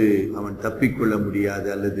தண்டனையில் இருந்து அவன் தப்பிக்கொள்ள முடியாது,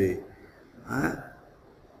 அல்லது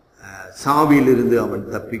சாவிலிருந்து அவன்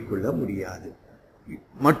தப்பிக்கொள்ள முடியாது.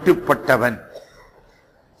 மட்டுப்பட்டவன்.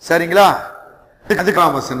 சரிங்களா?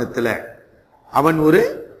 அதுக்கான வசனத்துல அவன் ஒரு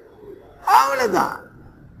அவ்வளவுதான்.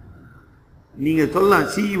 நீங்க சொல்லலாம்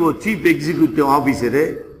CEO, chief executive officer,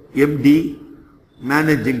 empty,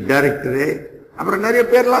 managing director, அப்புறம் நிறைய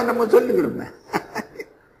பேர்லாம் நம்ம சொல்லுகிறோம்.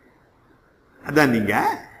 அதான் நீங்க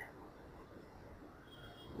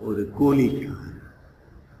ஒரு கூலி.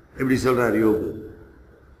 எப்படி சொல்றாரு யோபு?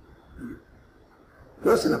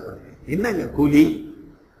 யோசனை பண்ணுங்க. என்னங்க கூலி?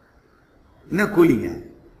 என்ன கூலிங்க?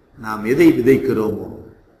 நாம் எதை விதைக்கிறோமோ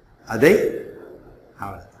அதை,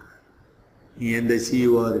 அவ்வளவுதான். நீ எந்த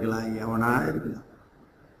சிஇஓ இருக்கலாம், எவனா இருக்கலாம்.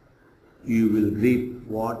 You will reap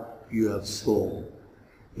what you have sown.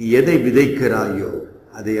 நீ எதை விதைக்கிறாயோ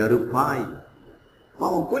அதை அறுப்பாய்.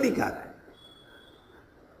 அவன் கூலிக்கார.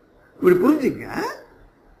 இப்படி புரிஞ்சுங்க.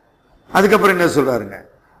 அதுக்கப்புறம் என்ன சொல்றாருங்க?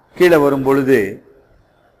 கீழே வரும் பொழுது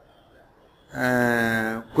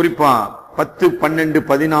குறிப்பா 10, 12,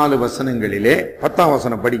 14 வசனங்களிலே 10ஆம்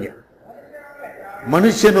வசனம் படிங்க.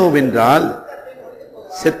 மனுஷனோவென்றால்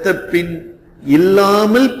செத்தப்பின்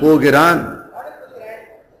இல்லாமல் போகிறான்.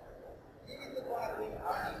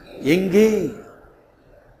 எங்கே?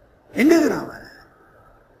 எங்க இருக்கிறான்?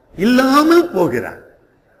 இல்லாமல் போகிறார்.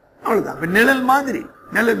 அவ்வளவுதான். நிழல் மாதிரி,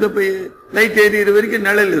 நிழல் போய் லைட் ஏறிற வரைக்கும்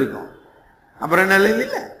நிழல் இருக்கும், அப்புறம் நிழல்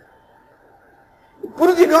இல்லை.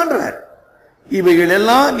 புரிஞ்சுக்கோன்றார். இவைகள்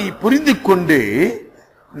எல்லாம் நீ புரிந்து கொண்டு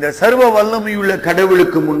இந்த சர்வ வல்லமையுள்ள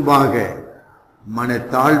கடவுளுக்கு முன்பாக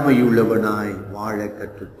மனத்தாழ்மையுள்ளவனாய் வாழ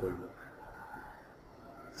கற்றுக்கொள்ளும்.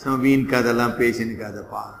 வீண் கதெல்லாம் பேசினு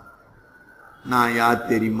கதைப்பா, நான் யார்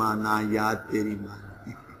தெரியுமா, நான் யார் தெரியுமா.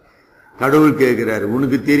 கடவுள் கேட்கிறாரு,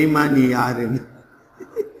 உனக்கு தெரியுமா நீ யாருன்னு?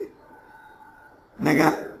 என்னக்கா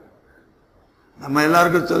நம்ம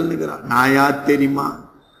எல்லாருக்கும் சொல்லுகிறோம், நான் யார் தெரியுமா.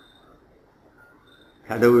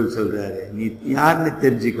 கடவுள் சொல்றாரு, நீ யாருன்னு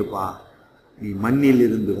தெரிஞ்சுக்கப்பா, நீ மண்ணில்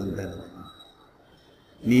இருந்து வந்தவன்,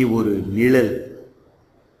 நீ ஒரு நிழல்,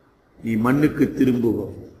 நீ மண்ணுக்கு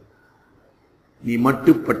திரும்புவன், நீ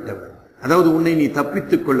மட்டுப்பட்டவன். அதாவது உன்னை நீ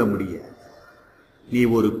தப்பித்துக் கொள்ள முடியாது. நீ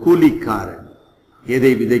ஒரு கூலிக்காரன்,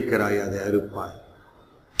 எதை விதைக்கிறாய் அதை அறுப்பாய்,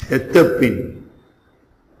 செத்த பின்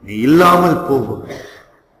நீ இல்லாமல் போகும்.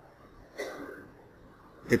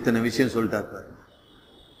 எத்தனை விஷயம் சொல்லிட்டார் பாரு.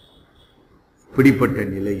 இப்படிப்பட்ட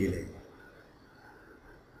நிலையிலே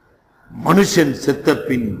மனுஷன் செத்த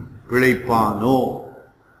பின் பிழைப்பானோ?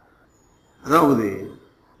 அதாவது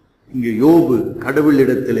இங்கு யோபு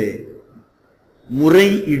கடவுளிடத்திலே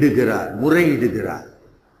முறையிடுகிறார்.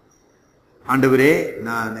 ஆண்டவரே,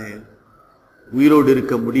 நான் உயிரோடு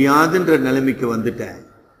இருக்க முடியாதுன்ற நிலைமைக்கு வந்துட்டேன்,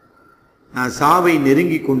 நான் சாவை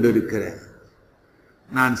நெருங்கி கொண்டு இருக்கிறேன்,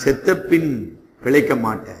 நான் செத்த பின் பிழைக்க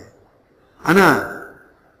மாட்டேன், ஆனா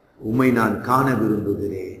உம்மை நான் காண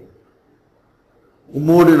விரும்புகிறேன்,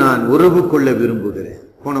 உம்மோடு நான் உறவு கொள்ள விரும்புகிறேன்.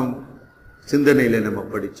 போன சிந்தனையில நம்ம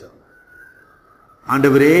படிச்சோம்,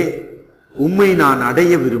 ஆண்டவரே உம்மை நான்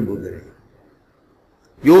அடைய விரும்புகிறேன்.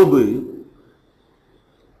 யோபு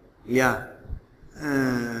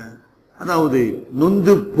அதாவது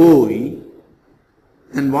நொந்து போய்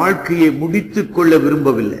தன் வாழ்க்கையை முடித்துக் கொள்ள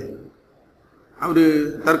விரும்பவில்லை. அவரு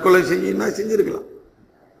தற்கொலை செஞ்சிருக்கலாம்,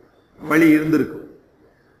 வழி இருந்திருக்கும்,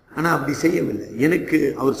 ஆனா அப்படி செய்யவில்லை. எனக்கு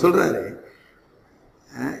அவர் சொல்றாரு,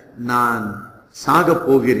 நான் சாக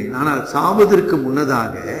போகிறேன், ஆனால் சாவதற்கு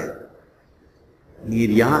முன்னதாக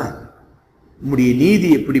நீர் யார், உம்முடைய நீதி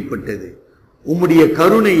எப்படிப்பட்டது, உம்முடைய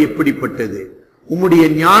கருணை எப்படிப்பட்டது, உம்முடைய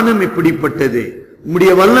ஞானம் எப்படிப்பட்டது,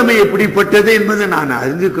 உம்முடைய வல்லமை எப்படிப்பட்டது என்பதை நான்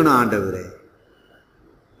அறிஞ்சுக்கணும் ஆண்டவரே.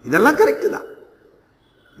 இதெல்லாம் கரெக்ட் தான்.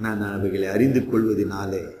 நான் அவைகளை அறிந்து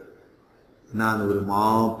கொள்வதனாலே நான் ஒரு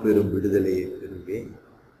மாபெரும் விடுதலையை பெறுவேன்.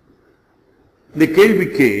 இந்த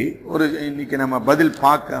கேள்விக்கு ஒரு இன்னைக்கு நம்ம பதில்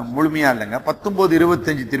பார்க்க முழுமையா இல்லைங்க.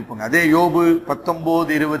 19:25 திருப்புங்க. அதே யோபு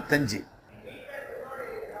 19:25.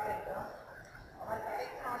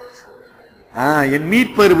 என்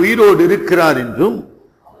மீட்பர் உயிரோடு இருக்கிறார் என்றும்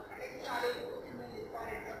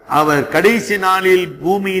அவர் கடைசி நாளில்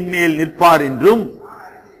பூமியின் மேல் நிற்பார் என்றும்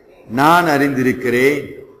நான் அறிந்திருக்கிறேன்.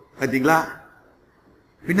 பாத்தீங்களா,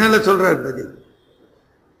 பின்னால சொல்றார் பதில்.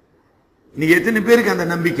 இன்னைக்கு எத்தனை பேருக்கு அந்த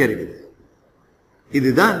நம்பிக்கை இருக்குது?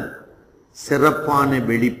 இதுதான் சிறப்பான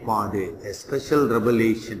வெளிப்பாடு, a special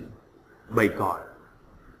revelation by God.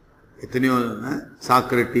 எத்தனையோ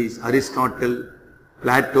சாக்ரட்டிஸ், அரிஸ்டாட்டில்,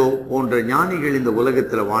 பிளாட்டோ போன்ற ஞானிகள் இந்த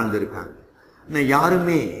உலகத்தில் வாழ்ந்திருக்காங்க.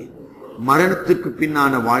 யாருமே மரணத்துக்கு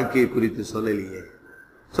பின்னான வாழ்க்கையை குறித்து சொல்லலையே,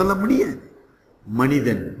 சொல்ல முடியாது.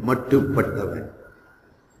 மனிதன் மட்டுப்பட்டவன்.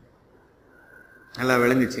 நல்லா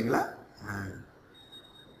விளங்குச்சுங்களா?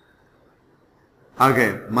 ஆக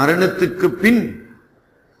மரணத்துக்கு பின்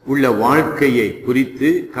உள்ள வாழ்க்கையை குறித்து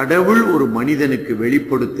கடவுள் ஒரு மனிதனுக்கு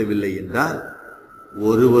வெளிப்படுத்தவில்லை என்றால்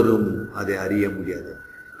ஒருவரும் அதை அறிய முடியாது.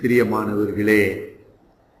 பிரியமானவர்களே,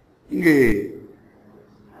 இங்கு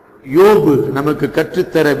யோபு நமக்கு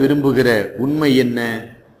கற்றுத்தர விரும்புகிற உண்மை என்ன?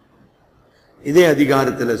 இதே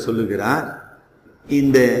அதிகாரத்தில் சொல்லுகிறார்,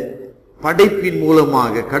 இந்த படைப்பின்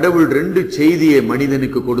மூலமாக கடவுள் 2 செய்தியை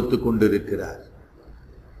மனிதனுக்கு கொடுத்து கொண்டிருக்கிறார்.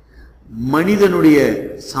 மனிதனுடைய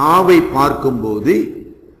சாவை பார்க்கும்போது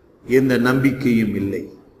எந்த நம்பிக்கையும் இல்லை,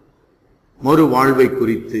 மறு வாழ்வை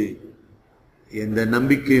குறித்து எந்த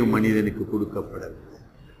நம்பிக்கையும் மனிதனுக்கு கொடுக்கப்படவில்லை.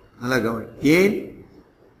 நல்லா கவனி. ஏன்?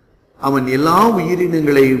 அவன் எல்லா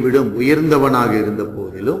உயிரினங்களை விட உயர்ந்தவனாக இருந்த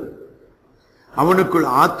போதிலும், அவனுக்குள்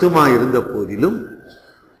ஆத்துமா இருந்த போதிலும்,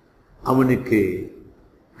 அவனுக்கு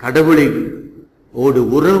கடவுளை ஓடு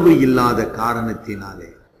உறவு இல்லாத காரணத்தினாலே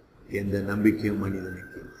எந்த நம்பிக்கையும்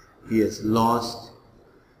மனிதனுக்கு. He has lost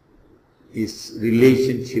his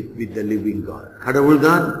relationship with the living God.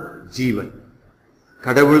 கடவுள்தான் ஜீவன்,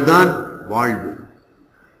 கடவுள்தான் வாழ்வு,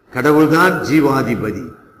 கடவுள்தான் ஜீவாதிபதி.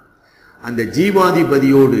 அந்த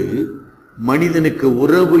ஜீவாதிபதியோடு மனிதனுக்கு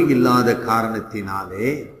உறவு இல்லாத காரணத்தினாலே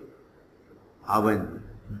அவன்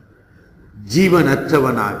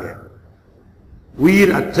ஜீவனற்றவனாக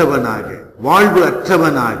உயிர் அற்றவனாக, வாழ்வு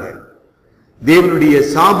அற்றவனாக, தேவனுடைய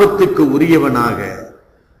சாபத்துக்கு உரியவனாக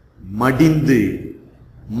மடிந்து,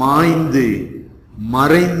 மாய்ந்து,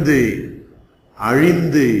 மறைந்து,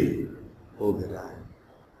 அழிந்து போகிறார்.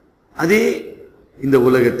 அதே இந்த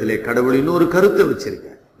உலகத்திலே கடவுள் இன்னொரு கருத்தை வச்சிருக்க.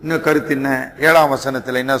 இன்னும் கருத்து என்ன? 7ஆம்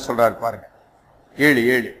வசனத்துல என்ன சொல்றாரு பாருங்க.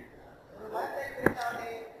 7:7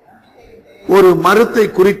 ஒரு மரத்தை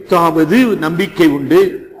குறித்தாவது நம்பிக்கை உண்டு,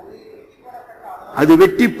 அது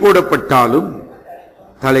வெட்டி போடப்பட்டாலும்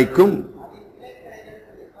தலைக்கும்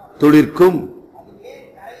துளிர்க்கும்,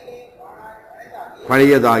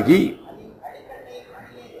 பழையதாகி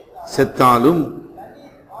செத்தாலும்.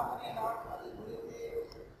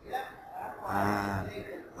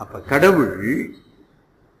 அப்ப கடவுள்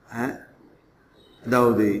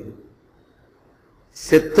அதாவது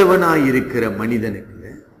செத்தவனாயிருக்கிற மனிதனுக்கு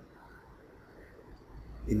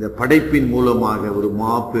இந்த படைப்பின் மூலமாக ஒரு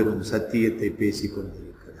மாபெரும் சத்தியத்தை பேசிக்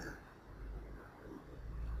கொண்டிருக்கிறார்.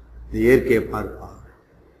 இந்த இயற்கையை பார்ப்பார்,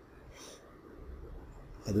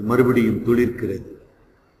 அது மறுபடியும் துளிர்க்கிறது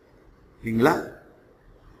இல்லைங்களா?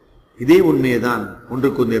 இதே உண்மையைதான்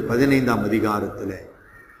 1 கொரிந்தியர் 15ஆம் அதிகாரத்தில்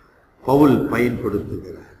பவுல்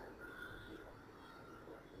பயன்படுத்துகிறார்.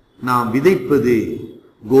 நாம் விதைப்பது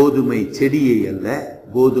கோதுமை செடியை அல்ல,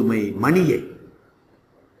 கோதுமை மணியை.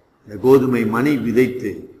 இந்த கோதுமை மணி விதைத்து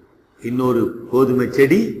இன்னொரு கோதுமை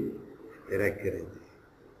செடி பிறக்கிறது.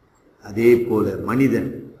 அதே போல மனிதன்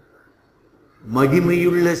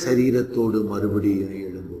மகிமையுள்ள சரீரத்தோடு மறுபடியும்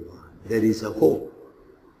எழும்புவான். There is a hope.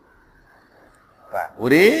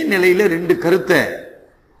 ஒரே நிலையில 2 கருத்தை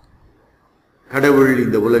கடவுள்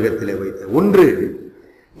இந்த உலகத்தில் வைத்த. ஒன்று,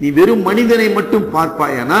 நீ வெறும் மனிதனை மட்டும்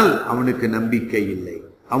பார்ப்பாயானால் அவனுக்கு நம்பிக்கை இல்லை,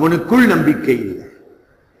 அவனுக்குள் நம்பிக்கை இல்லை.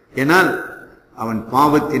 ஏனால் அவன்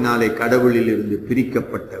பாவத்தினாலே கடவுளில் இருந்து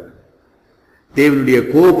பிரிக்கப்பட்டவன், தேவனுடைய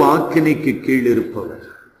கோப ஆக்கினைக்கு கீழ் இருப்பவன்,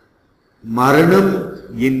 மரணம்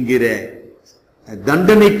என்கிற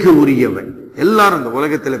தண்டனைக்கு உரியவன். எல்லாரும் இந்த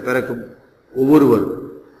உலகத்தில் பிறக்கும் ஒவ்வொருவரும்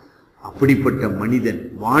அப்படிப்பட்ட மனிதன்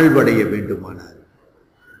வாழ்வடைய வேண்டுமானார்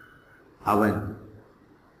அவன்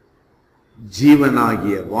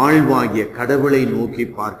ஜீவனாகிய வாழ்வாகிய கடவுளை நோக்கி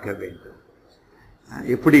பார்க்க வேண்டும்.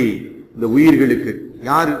 எப்படி இந்த உயிர்களுக்கு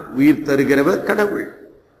யார் உயிர் தருகிறவர்? கடவுள்,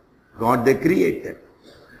 God the Creator.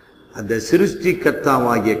 அந்த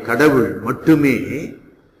சிருஷ்டிகர்த்தாவாகிய கடவுள் மட்டுமே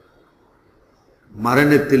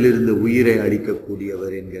மரணத்தில் இருந்து உயிரை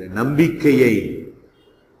அளிக்கக்கூடியவர் என்கிற நம்பிக்கையை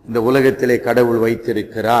இந்த உலகத்திலே கடவுள்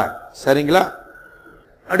வைத்திருக்கிறார். சரிங்களா?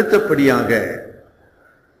 அடுத்தபடியாக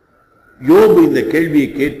யோபு இந்த கேள்வியை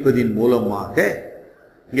கேட்பதின் மூலமாக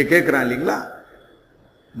இங்க கேட்கிறான் இல்லைங்களா,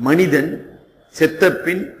 மனிதன் செத்த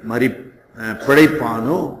பின்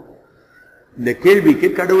பிழைப்பானோ? இந்த கேள்விக்கு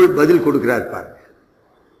கடவுள் பதில் கொடுக்கிறார் பாருங்க.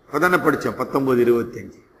 அப்பதானே படிச்சோம்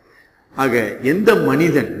 19:25. ஆக எந்த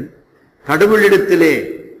மனிதன் கடவுளிடத்திலே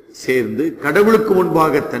சேர்ந்து கடவுளுக்கு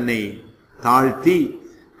முன்பாக தன்னை தாழ்த்தி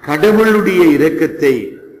கடவுளுடைய இரக்கத்தை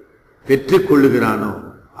பெற்றுக் கொள்ளுகிறானோ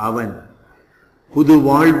அவன் புது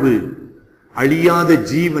வாழ்வு, அழியாத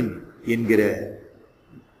ஜீவன் என்கிற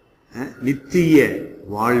நித்திய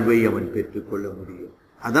வாழ்வை அவன் பெற்றுக்கொள்ள முடியும்.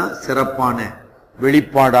 அதான் சிறப்பான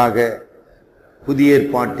வெளிப்பாடாக புதிய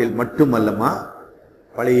ஏற்பாட்டில் மட்டுமல்லமா,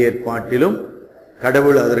 பழைய ஏற்பாட்டிலும்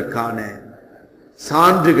கடவுள் அதற்கான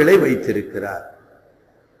சான்றுகளை வைத்திருக்கிறார்.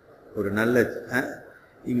 ஒரு நல்ல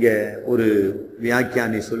இங்க ஒரு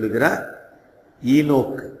வியாக்கியானி சொல்லுகிறார்,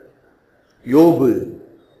 ஈனோக்கு, யோபு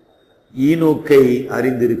ஈனோக்கை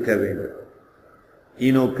அறிந்திருக்க வேண்டும்.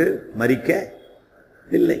 ஈனோக்கு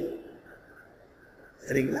மரிக்கவில்லை.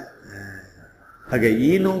 சரிங்களா? ஆக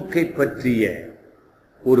ஈனோக்கை பற்றிய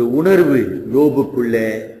ஒரு உணர்வு யோபுக்குள்ளே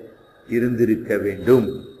இருந்திருக்க வேண்டும்.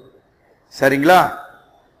 சரிங்களா?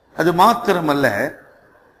 அது மாத்திரமல்ல,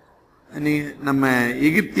 நம்ம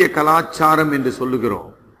எகிப்திய கலாச்சாரம் என்று சொல்லுகிறோம்.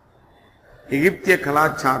 எகிப்திய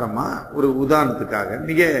கலாச்சாரமா ஒரு உதாரணத்துக்காக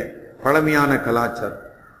மிக பழமையான கலாச்சாரம்.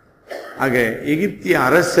 ஆக எகிப்திய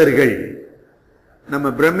அரசர்கள், நம்ம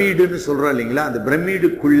பிரமிடுன்னு சொல்றோம் இல்லைங்களா, அந்த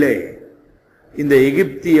பிரமிடுக்குள்ளே இந்த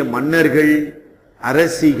எகிப்திய மன்னர்கள்,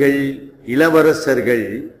 அரசிகள், இளவரசர்கள்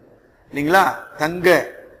இல்லைங்களா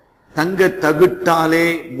தங்க தகுட்டாலே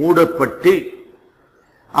மூடப்பட்டு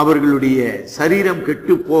அவர்களுடைய சரீரம்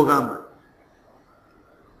கெட்டு போகாம,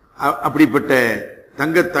 அப்படிப்பட்ட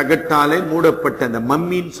தங்க தகட்டாலே மூடப்பட்ட அந்த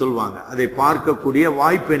மம்மின்னு சொல்லுவாங்க, அதை பார்க்கக்கூடிய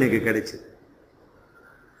வாய்ப்பு எனக்கு கிடைச்சது.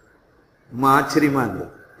 ஆச்சரியமா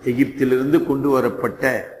இருந்தது. எகிப்திலிருந்து கொண்டு வரப்பட்ட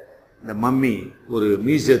இந்த மம்மி ஒரு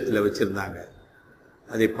மியூசியத்தில் வச்சிருந்தாங்க,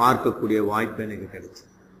 அதை பார்க்கக்கூடிய வாய்ப்பு எனக்கு கிடைச்சது.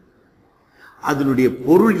 அதனுடைய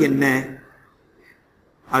பொருள் என்ன?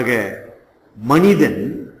 ஆக மனிதன்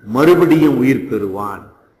மறுபடியும் உயிர் பெறுவான்.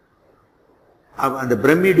 அந்த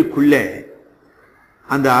பிரமிடுக்குள்ள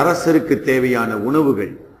அந்த அரசருக்கு தேவையான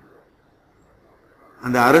உணவுகள்,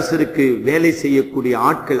 அந்த அரசருக்கு வேலை செய்யக்கூடிய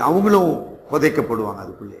ஆட்கள் அவங்களும் புதைக்கப்படுவாங்க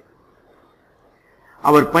அதுக்குள்ளே.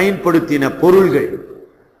 அவர் பயன்படுத்தின பொருள்கள்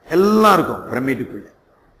எல்லாம் இருக்கும் பிரமிடுக்குள்ள.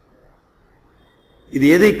 இது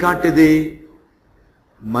எதை காட்டுது?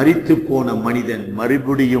 மரித்து போன மனிதன்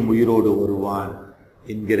மறுபடியும் உயிரோடு வருவான்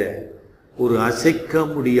என்கிற ஒரு அசைக்க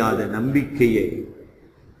முடியாத நம்பிக்கையை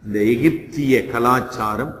இந்த எகிப்திய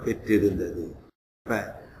கலாச்சாரம் பெற்றிருந்தது.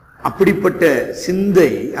 அப்படிப்பட்ட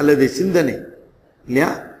சிந்தை அல்லது சிந்தனை இல்லையா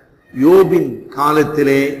யோபின்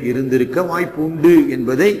காலத்திலே இருந்திருக்க வாய்ப்பு உண்டு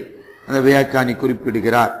என்பதை அந்த வியாக்கியானி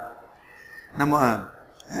குறிப்பிடுகிறார். நம்ம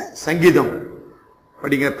சங்கீதம்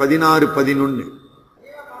படிங்க 16-11.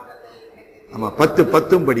 ஆமா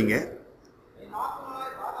 10-10 படிங்க.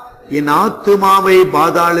 என் ஆத்துமாவை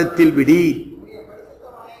பாதாளத்தில் விடி,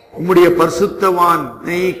 உம்முடைய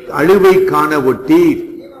பரிசுத்தவானை அழுவை காண ஒட்டி,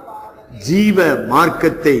 ஜீவ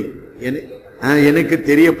மார்க்கத்தை எனக்கு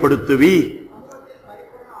தெரியப்படுத்துவி,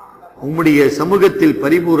 உம்முடைய சமூகத்தில்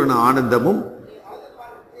பரிபூரண ஆனந்தமும்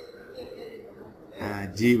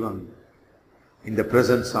ஜீவன் in the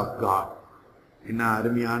presence of God. என்ன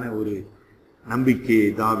அருமையான ஒரு நம்பிக்கையை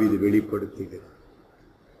தாவீது வெளிப்படுத்துகிறார்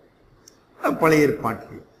பழைய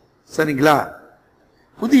ஏற்பாட்டில். சரிங்களா?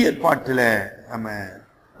 புதிய ஏற்பாட்டில் நம்ம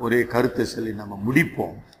ஒரே கருத்தை சொல்லி நம்ம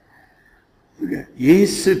முடிப்போம்.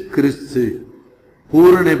 இயேசு கிறிஸ்து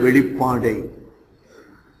பூரண வெளிப்பாடை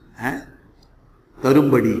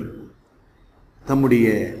தரும்படி தம்முடைய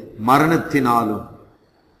மரணத்தினாலும்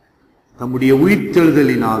தம்முடைய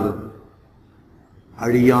உயிர்த்தெழுதலினாலும்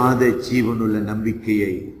அழியாத ஜீவனுள்ள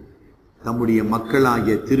நம்பிக்கையை தம்முடைய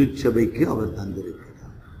மக்களாகிய திருச்சபைக்கு அவர்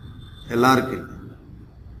தந்திருக்கிறார். எல்லாருக்கும்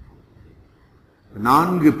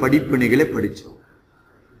 4 படிப்பினைகளை படித்தோம்.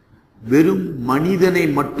 வெறும் மனிதனை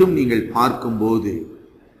மட்டும் நீங்கள் பார்க்கும்போது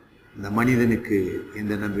இந்த மனிதனுக்கு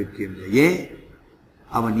எந்த நம்பிக்கையும் இல்லை. ஏன்?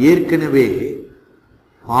 அவன் ஏற்கனவே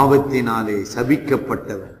பாவத்தினாலே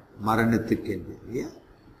சபிக்கப்பட்டவன் மரணத்துக்கு என்று.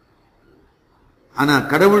 ஆனா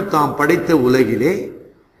கடவுள் தாம் படைத்த உலகிலே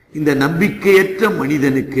இந்த நம்பிக்கையற்ற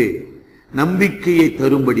மனிதனுக்கு நம்பிக்கையை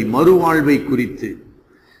தரும்படி, மறுவாழ்வை குறித்து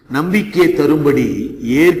நம்பிக்கையை தரும்படி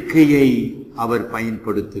இயற்கையை அவர்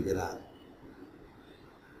பயன்படுத்துகிறார்.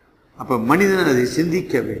 அப்ப மனிதன் அதை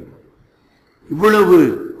சிந்திக்க வேண்டும். இவ்வளவு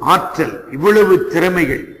ஆற்றல், இவ்வளவு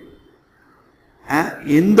திறமைகள்,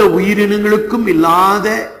 எந்த உயிரினங்களுக்கும் இல்லாத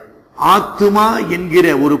ஆத்துமா என்கிற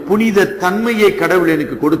ஒரு புனித தன்மையை கடவுள்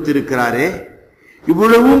எனக்கு கொடுத்திருக்கிறாரே,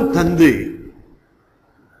 இவ்வளவும் தந்து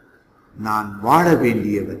நான் வாழ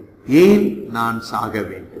வேண்டியவன், ஏன் நான் சாக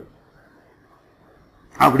வேண்டும்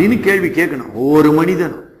அப்படின்னு கேள்வி கேட்கணும். ஒவ்வொரு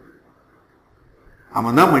மனிதனும்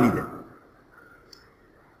அவன் தான் மனிதன்.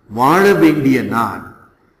 வாழ வேண்டிய நான்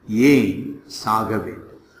ஏன் சாக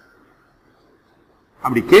வேண்டும்?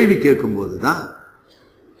 அப்படி கேள்வி கேட்கும் போதுதான்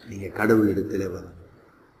நீங்க கடவுளிடத்துல வரணும்.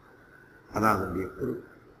 அதான் அதனுடைய பொருள்.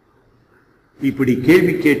 இப்படி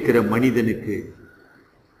கேள்வி கேட்கிற மனிதனுக்கு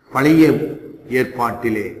பழைய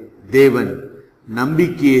ஏற்பாட்டிலே தேவன்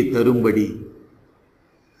நம்பிக்கையை தரும்படி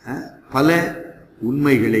பல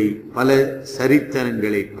உண்மைகளை, பல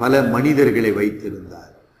சரித்திரங்களை, பல மனிதர்களை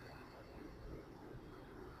வைத்திருந்தார்.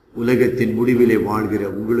 உலகத்தின் முடிவிலே வாழ்கிற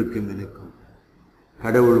உங்களுக்கும் எனக்கும்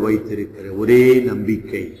கடவுள் வைத்திருக்கிற ஒரே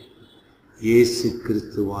நம்பிக்கை இயேசு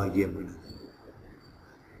கிறிஸ்துவாகிய மனிதன்.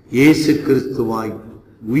 இயேசு கிறிஸ்துவாய்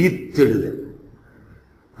உயிர்த்தெழுதல்.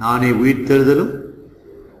 நானே உயிர்த்தெழுதலும்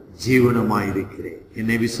ஜீவனமாயிருக்கிறேன்.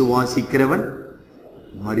 என்னை விசுவாசிக்கிறவன்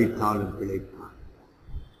மரித்தாலும் பிழைப்பான்.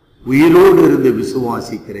 உயிரோடு இருந்து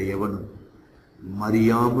விசுவாசிக்கிற எவனும்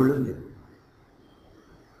மறியாமலும் இருப்பான்.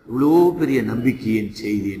 இவ்வளோ பெரிய நம்பிக்கையின்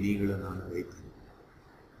செய்தியை நீங்களும் நான் வைத்தேன்.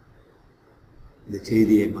 இந்த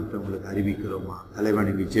செய்தியை மற்றவங்களுக்கு அறிவிக்கிறோமா?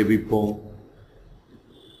 தலைவனுக்கு ஜெபிப்போம்.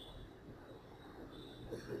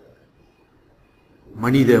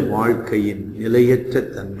 மனித வாழ்க்கையின் நிலையற்ற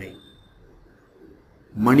தன்மை,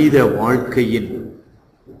 மனித வாழ்க்கையின்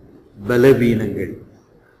பலவீனங்கள்,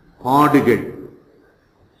 பாடுகள்,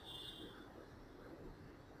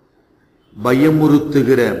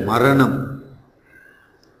 பயமுறுத்துகிற மரணம்,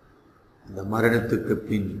 அந்த மரணத்துக்கு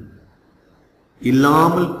பின்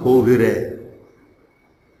இல்லாமல் போகிற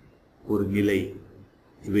ஒரு நிலை,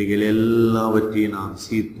 இவைகள் எல்லாவற்றையும் நாம்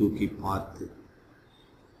சீர்தூக்கி பார்த்து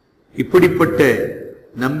இப்படிப்பட்ட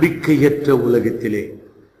நம்பிக்கையற்ற உலகத்திலே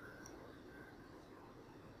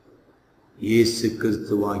இயேசு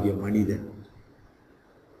கிறிஸ்துவாகிய மனிதன்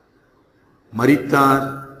மரித்தார்,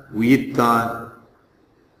 உயிர்த்தார்,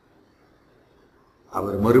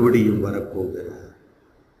 அவர் மறுபடியும் வரப்போகிறார்.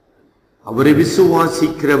 அவரை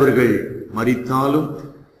விசுவாசிக்கிறவர்கள் மரித்தாலும்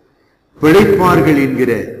பிழைப்பார்கள்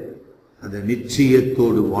என்கிற அந்த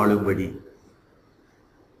நிச்சயத்தோடு வாழும்படி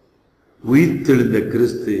உயிர்த்தெழுந்த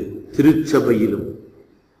கிறிஸ்து திருச்சபையிலும்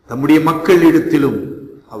தம்முடைய மக்களிடத்திலும்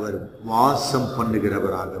அவர் வாசம்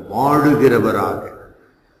பண்ணுகிறவராக, வாழுகிறவராக,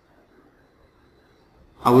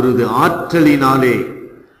 அவரது ஆற்றலினாலே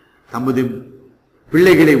தமது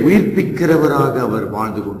பிள்ளைகளை உயிர்ப்பிக்கிறவராக அவர்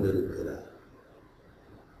வாழ்ந்து கொண்டிருக்கிறார்.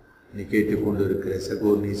 நீ கேட்டுக்கொண்டிருக்கிற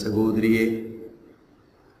சகோதரி சகோதரியே,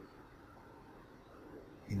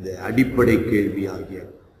 இந்த அடிப்படை கேள்வியாகிய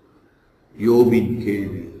யோபின்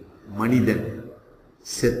கேள்வி, மனிதன்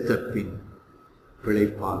செத்த பின்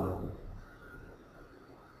பிழைப்பானோ?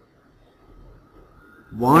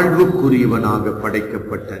 வாழ்வுக்குரியவனாக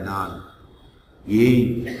படைக்கப்பட்ட நான் ஏன்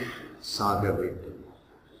சாக வேண்டும்?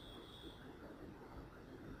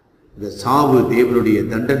 இந்த சாவு தேவனுடைய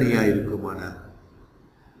தண்டனையா இருக்குமானால்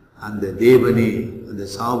அந்த தேவனே அந்த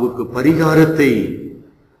சாவுக்கு பரிகாரத்தை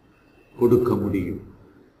கொடுக்க முடியும்.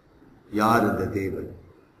 யார் அந்த தேவன்?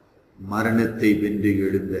 மரணத்தை வென்று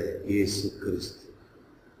எழுந்த இயேசு கிறிஸ்து.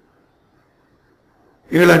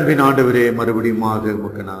 எங்கள் அன்பின் ஆண்டவரே, மறுபடியும்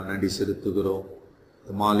உமக்கு நாங்கள் நன்றி செலுத்துகிறோம்.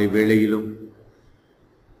 மாலை வேளையிலும்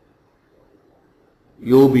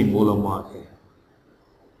யோபின் மூலமாக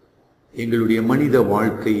எங்களுடைய மனித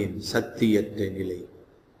வாழ்க்கையின் சக்தியற்ற நிலை,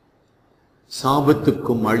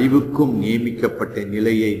 சாபத்துக்கும் அழிவுக்கும் நியமிக்கப்பட்ட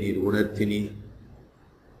நிலையை நீர் உணர்த்தினீர்.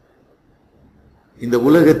 இந்த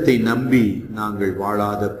உலகத்தை நம்பி நாங்கள்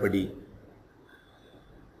வாழாதபடி,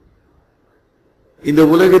 இந்த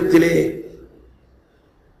உலகத்திலே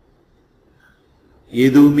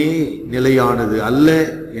எதுவுமே நிலையானது அல்ல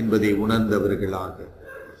என்பதை உணர்ந்தவர்களாக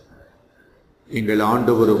எங்கள்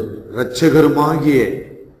ஆண்டவரும் இரட்சகருமாகிய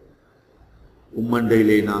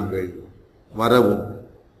உம்மண்டையிலே நாங்கள் வரவும்,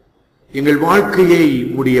 எங்கள் வாழ்க்கையை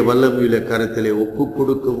உம்முடைய வல்லமையுள்ள கரத்திலே ஒப்புக்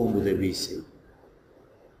கொடுக்கவும் உதவி செய்.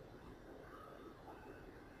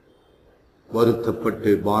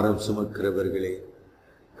 வருத்தப்பட்டு பாரம் சுமக்கிறவர்களே,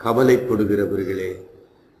 கவலைப்படுகிறவர்களே,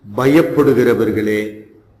 பயப்படுகிறவர்களே,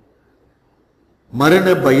 மரண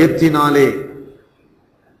பயத்தினாலே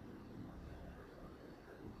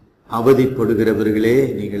அவதிப்படுகிறவர்களே,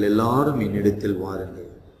 நீங்கள் எல்லாரும் என்னிடத்தில்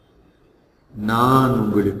வாருங்கள். நான்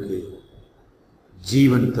உங்களுக்கு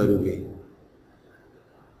ஜீவன் தருவேன்,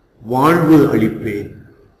 வாழ்வு அளிப்பேன்,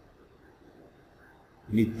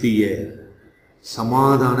 நித்திய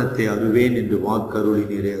சமாதானத்தை அருவேன் என்று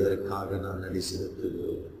வாக்கருளினீரே. அதற்காக நான் நன்றி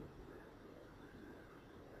செலுத்துகிறோம்.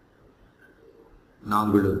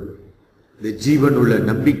 நாங்களும் இந்த ஜீவனுள்ள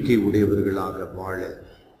நம்பிக்கை உடையவர்களாக வாழ,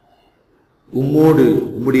 உம்மோடு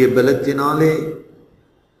உம்முடைய பலத்தினாலே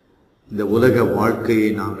இந்த உலக வாழ்க்கையை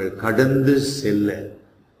நாங்கள் கடந்து செல்ல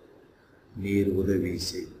நீர் உதவி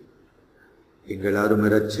செய். எங்கள் அருமை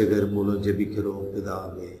இரட்சகர் மூலம் ஜெபிக்கிறோம்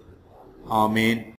பிதாவே. ஆமேன்.